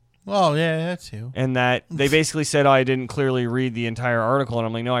unintelligent. Oh, yeah, that's you. And that they basically said, I didn't clearly read the entire article. And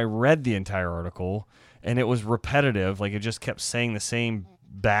I'm like, no, I read the entire article. And it was repetitive. Like, it just kept saying the same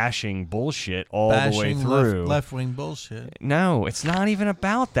bashing bullshit all the way through. Left-wing bullshit. No, it's not even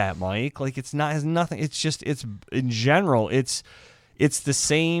about that, Mike. Like, it's not, has nothing. It's just, it's in general, it's the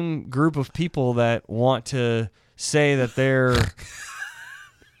same group of people that want to say that they're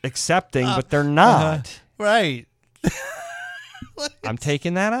accepting, but they're not. Right. I'm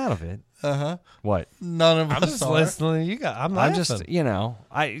taking that out of it. What? None of I'm us just are. listening to you guys. I'm laughing.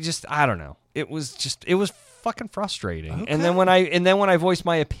 just, I don't know. It was fucking frustrating. And then when I voiced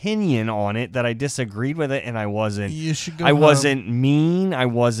my opinion on it that I disagreed with it and I wasn't You should go I home. wasn't mean, I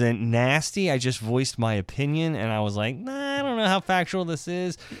wasn't nasty, I just voiced my opinion and I was like, nah, I don't know how factual this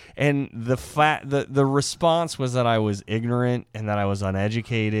is. And the response was that I was ignorant and that I was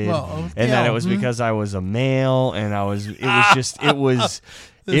uneducated and that it was because I was a male and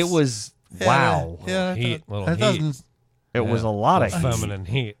it was wow. Yeah, Heat, little that heat. doesn't. It was a lot of heat. Feminine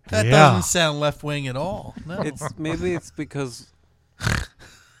heat. That doesn't sound left wing at all. No. Maybe it's because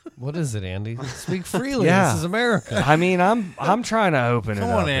What is it, Andy? Speak freely. Yeah. This is America. I mean, I'm trying to open it Come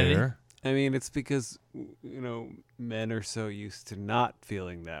up on, Andy. here. I mean, it's because, men are so used to not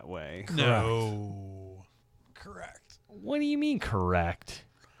feeling that way. No. Correct. What do you mean correct?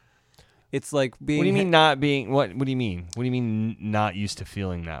 It's like being. What do you mean not being? What do you mean? What do you mean not used to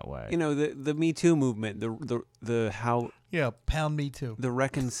feeling that way? The Me Too movement, the how. Yeah, pound me too. The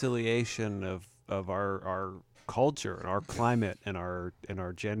reconciliation of our culture and our climate and our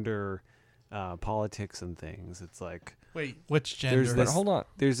gender politics and things. It's like. Wait, which gender? Hold on.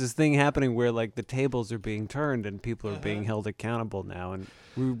 There's this thing happening where like the tables are being turned and people are being held accountable now, and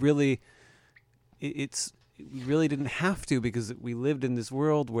we really didn't have to because we lived in this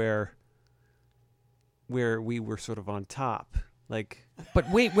world where we were sort of on top. Like, but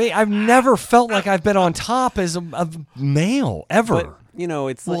wait, I've never felt like I've been on top as a male ever. But,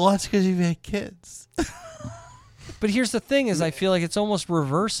 it's well, that's because you've had kids. But here's the thing: is I feel like it's almost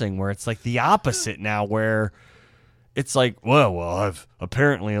reversing, where it's like the opposite now, where it's like, well, I've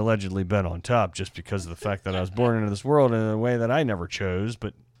apparently allegedly been on top just because of the fact that I was born into this world in a way that I never chose,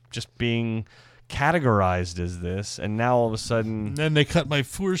 but just being categorized as this, and now all of a sudden, And then they cut my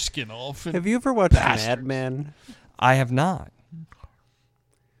foreskin off. have you ever watched Mad Men? I have not.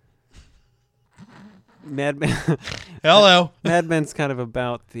 Mad Men. Hello. Mad Men's kind of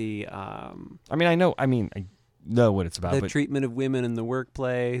about the. I know what it's about. The but treatment of women in the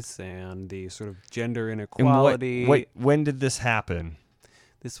workplace and the sort of gender and inequality. when did this happen?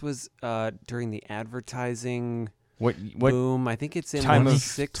 This was during the advertising What boom. I think it's in time of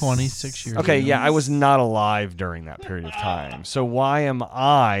 26 years. Okay, ago. yeah, I was not alive during that period of time. So why am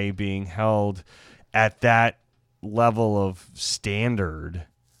I being held at that level of standard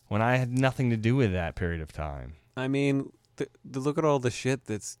when I had nothing to do with that period of time? I mean, look at all the shit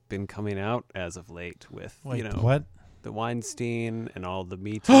that's been coming out as of late with, what? The Weinstein and all the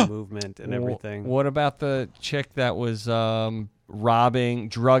Me Too movement and everything. What about the chick that was drugging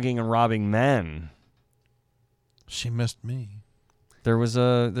and robbing men? She missed me. I don't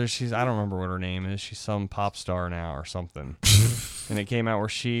remember what her name is. She's some pop star now or something. And it came out where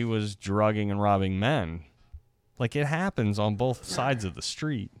she was drugging and robbing men. Like, it happens on both sides of the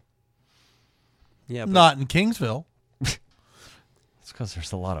street. Yeah, Not in Kingsville. It's because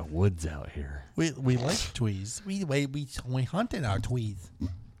there's a lot of woods out here. We like tweeds. We hunt in our tweeds.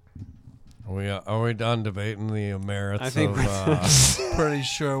 Are we done debating the merits I think of Pretty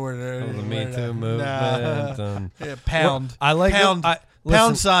sure we're there. the Me Too movement? And Yeah, pound. Well, I like pound. it.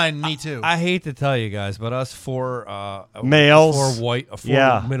 Pound Listen, sign. Me too. I hate to tell you guys, but us four Males. four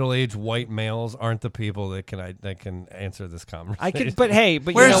Yeah. middle-aged white males aren't the people that can answer this conversation. But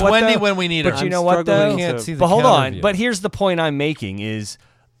Where's you know what, Wendy though? when we need But her? you know I'm what, though? struggling Can't see the But hold on. counterview. But here's the point I'm making is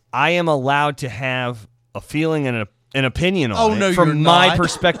I am allowed to have a feeling and an opinion on no, it from you're my not.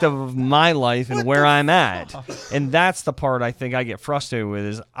 perspective of my life and where I'm at. And that's the part I think I get frustrated with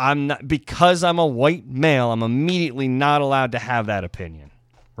is because I'm a white male, I'm immediately not allowed to have that opinion.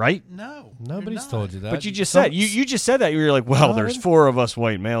 Right? No. Nobody's told you that. But you just said you just said that. You were like, well, No, I there's didn't- four of us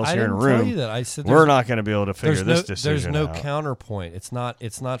white males I here in a didn't room. tell you that. I said we're not going to be able to figure this There's decision no out. counterpoint. It's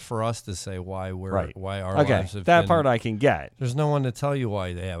not for us to say why Right. our Okay, lives have that been, part I can get. There's no one to tell you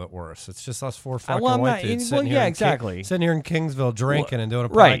why they have it worse. It's just us four fucking well, I'm white not- dudes well, sitting yeah, here exactly. sitting here in Kingsville drinking and doing a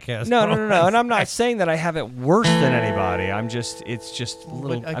Right. podcast. No. And I'm not saying that I have it worse than anybody. It's just a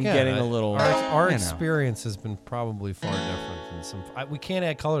little. But I'm again, getting a little. Our you know. experience has been probably far different than some. We can't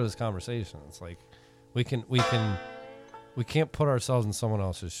add color to this conversation. It's like we can't put ourselves in someone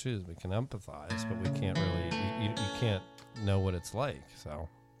else's shoes. We can empathize, but we can't really. You can't know what it's like. So,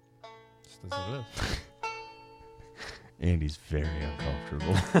 just as it is. Andy's very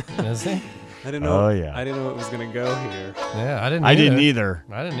uncomfortable. Is he? I didn't know. Oh, yeah. I didn't know it was going to go here. Yeah, I didn't. I didn't either.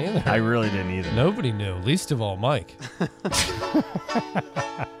 I didn't either. I really didn't either. Nobody knew, least of all Mike.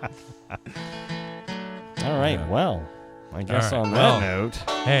 All right. Yeah. Well, I guess All right, on well. that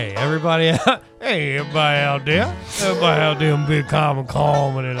note, Hey, everybody! Hey, Hey, everybody out there in Big Common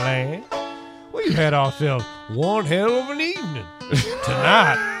Comedy Land. We've had ourselves one hell of an evening.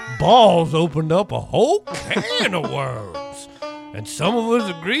 Tonight, Balls opened up a whole can of worms. And some of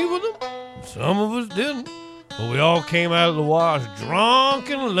us agreed with them, and some of us didn't. But we all came out of the wash drunk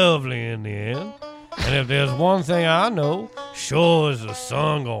and lovely in the end. And if there's one thing I know, sure is the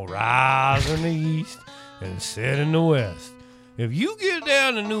sun gonna rise in the east and set in the west. If you get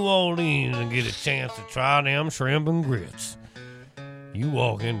down to New Orleans and get a chance to try them shrimp and grits, you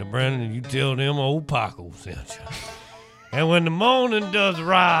walk into Brandon and you tell them old Paco sent you. And when the morning does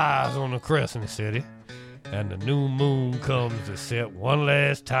rise on the Crescent City, and the new moon comes to set one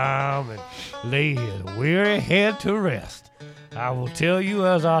last time and lay his weary head to rest, I will tell you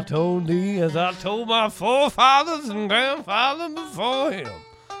as I told thee, as I told my forefathers and grandfathers before him.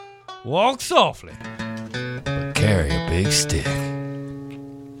 Walk softly, but carry a big stick.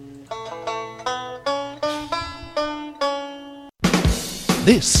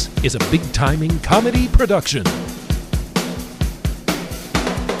 This is a Big Timing Comedy production.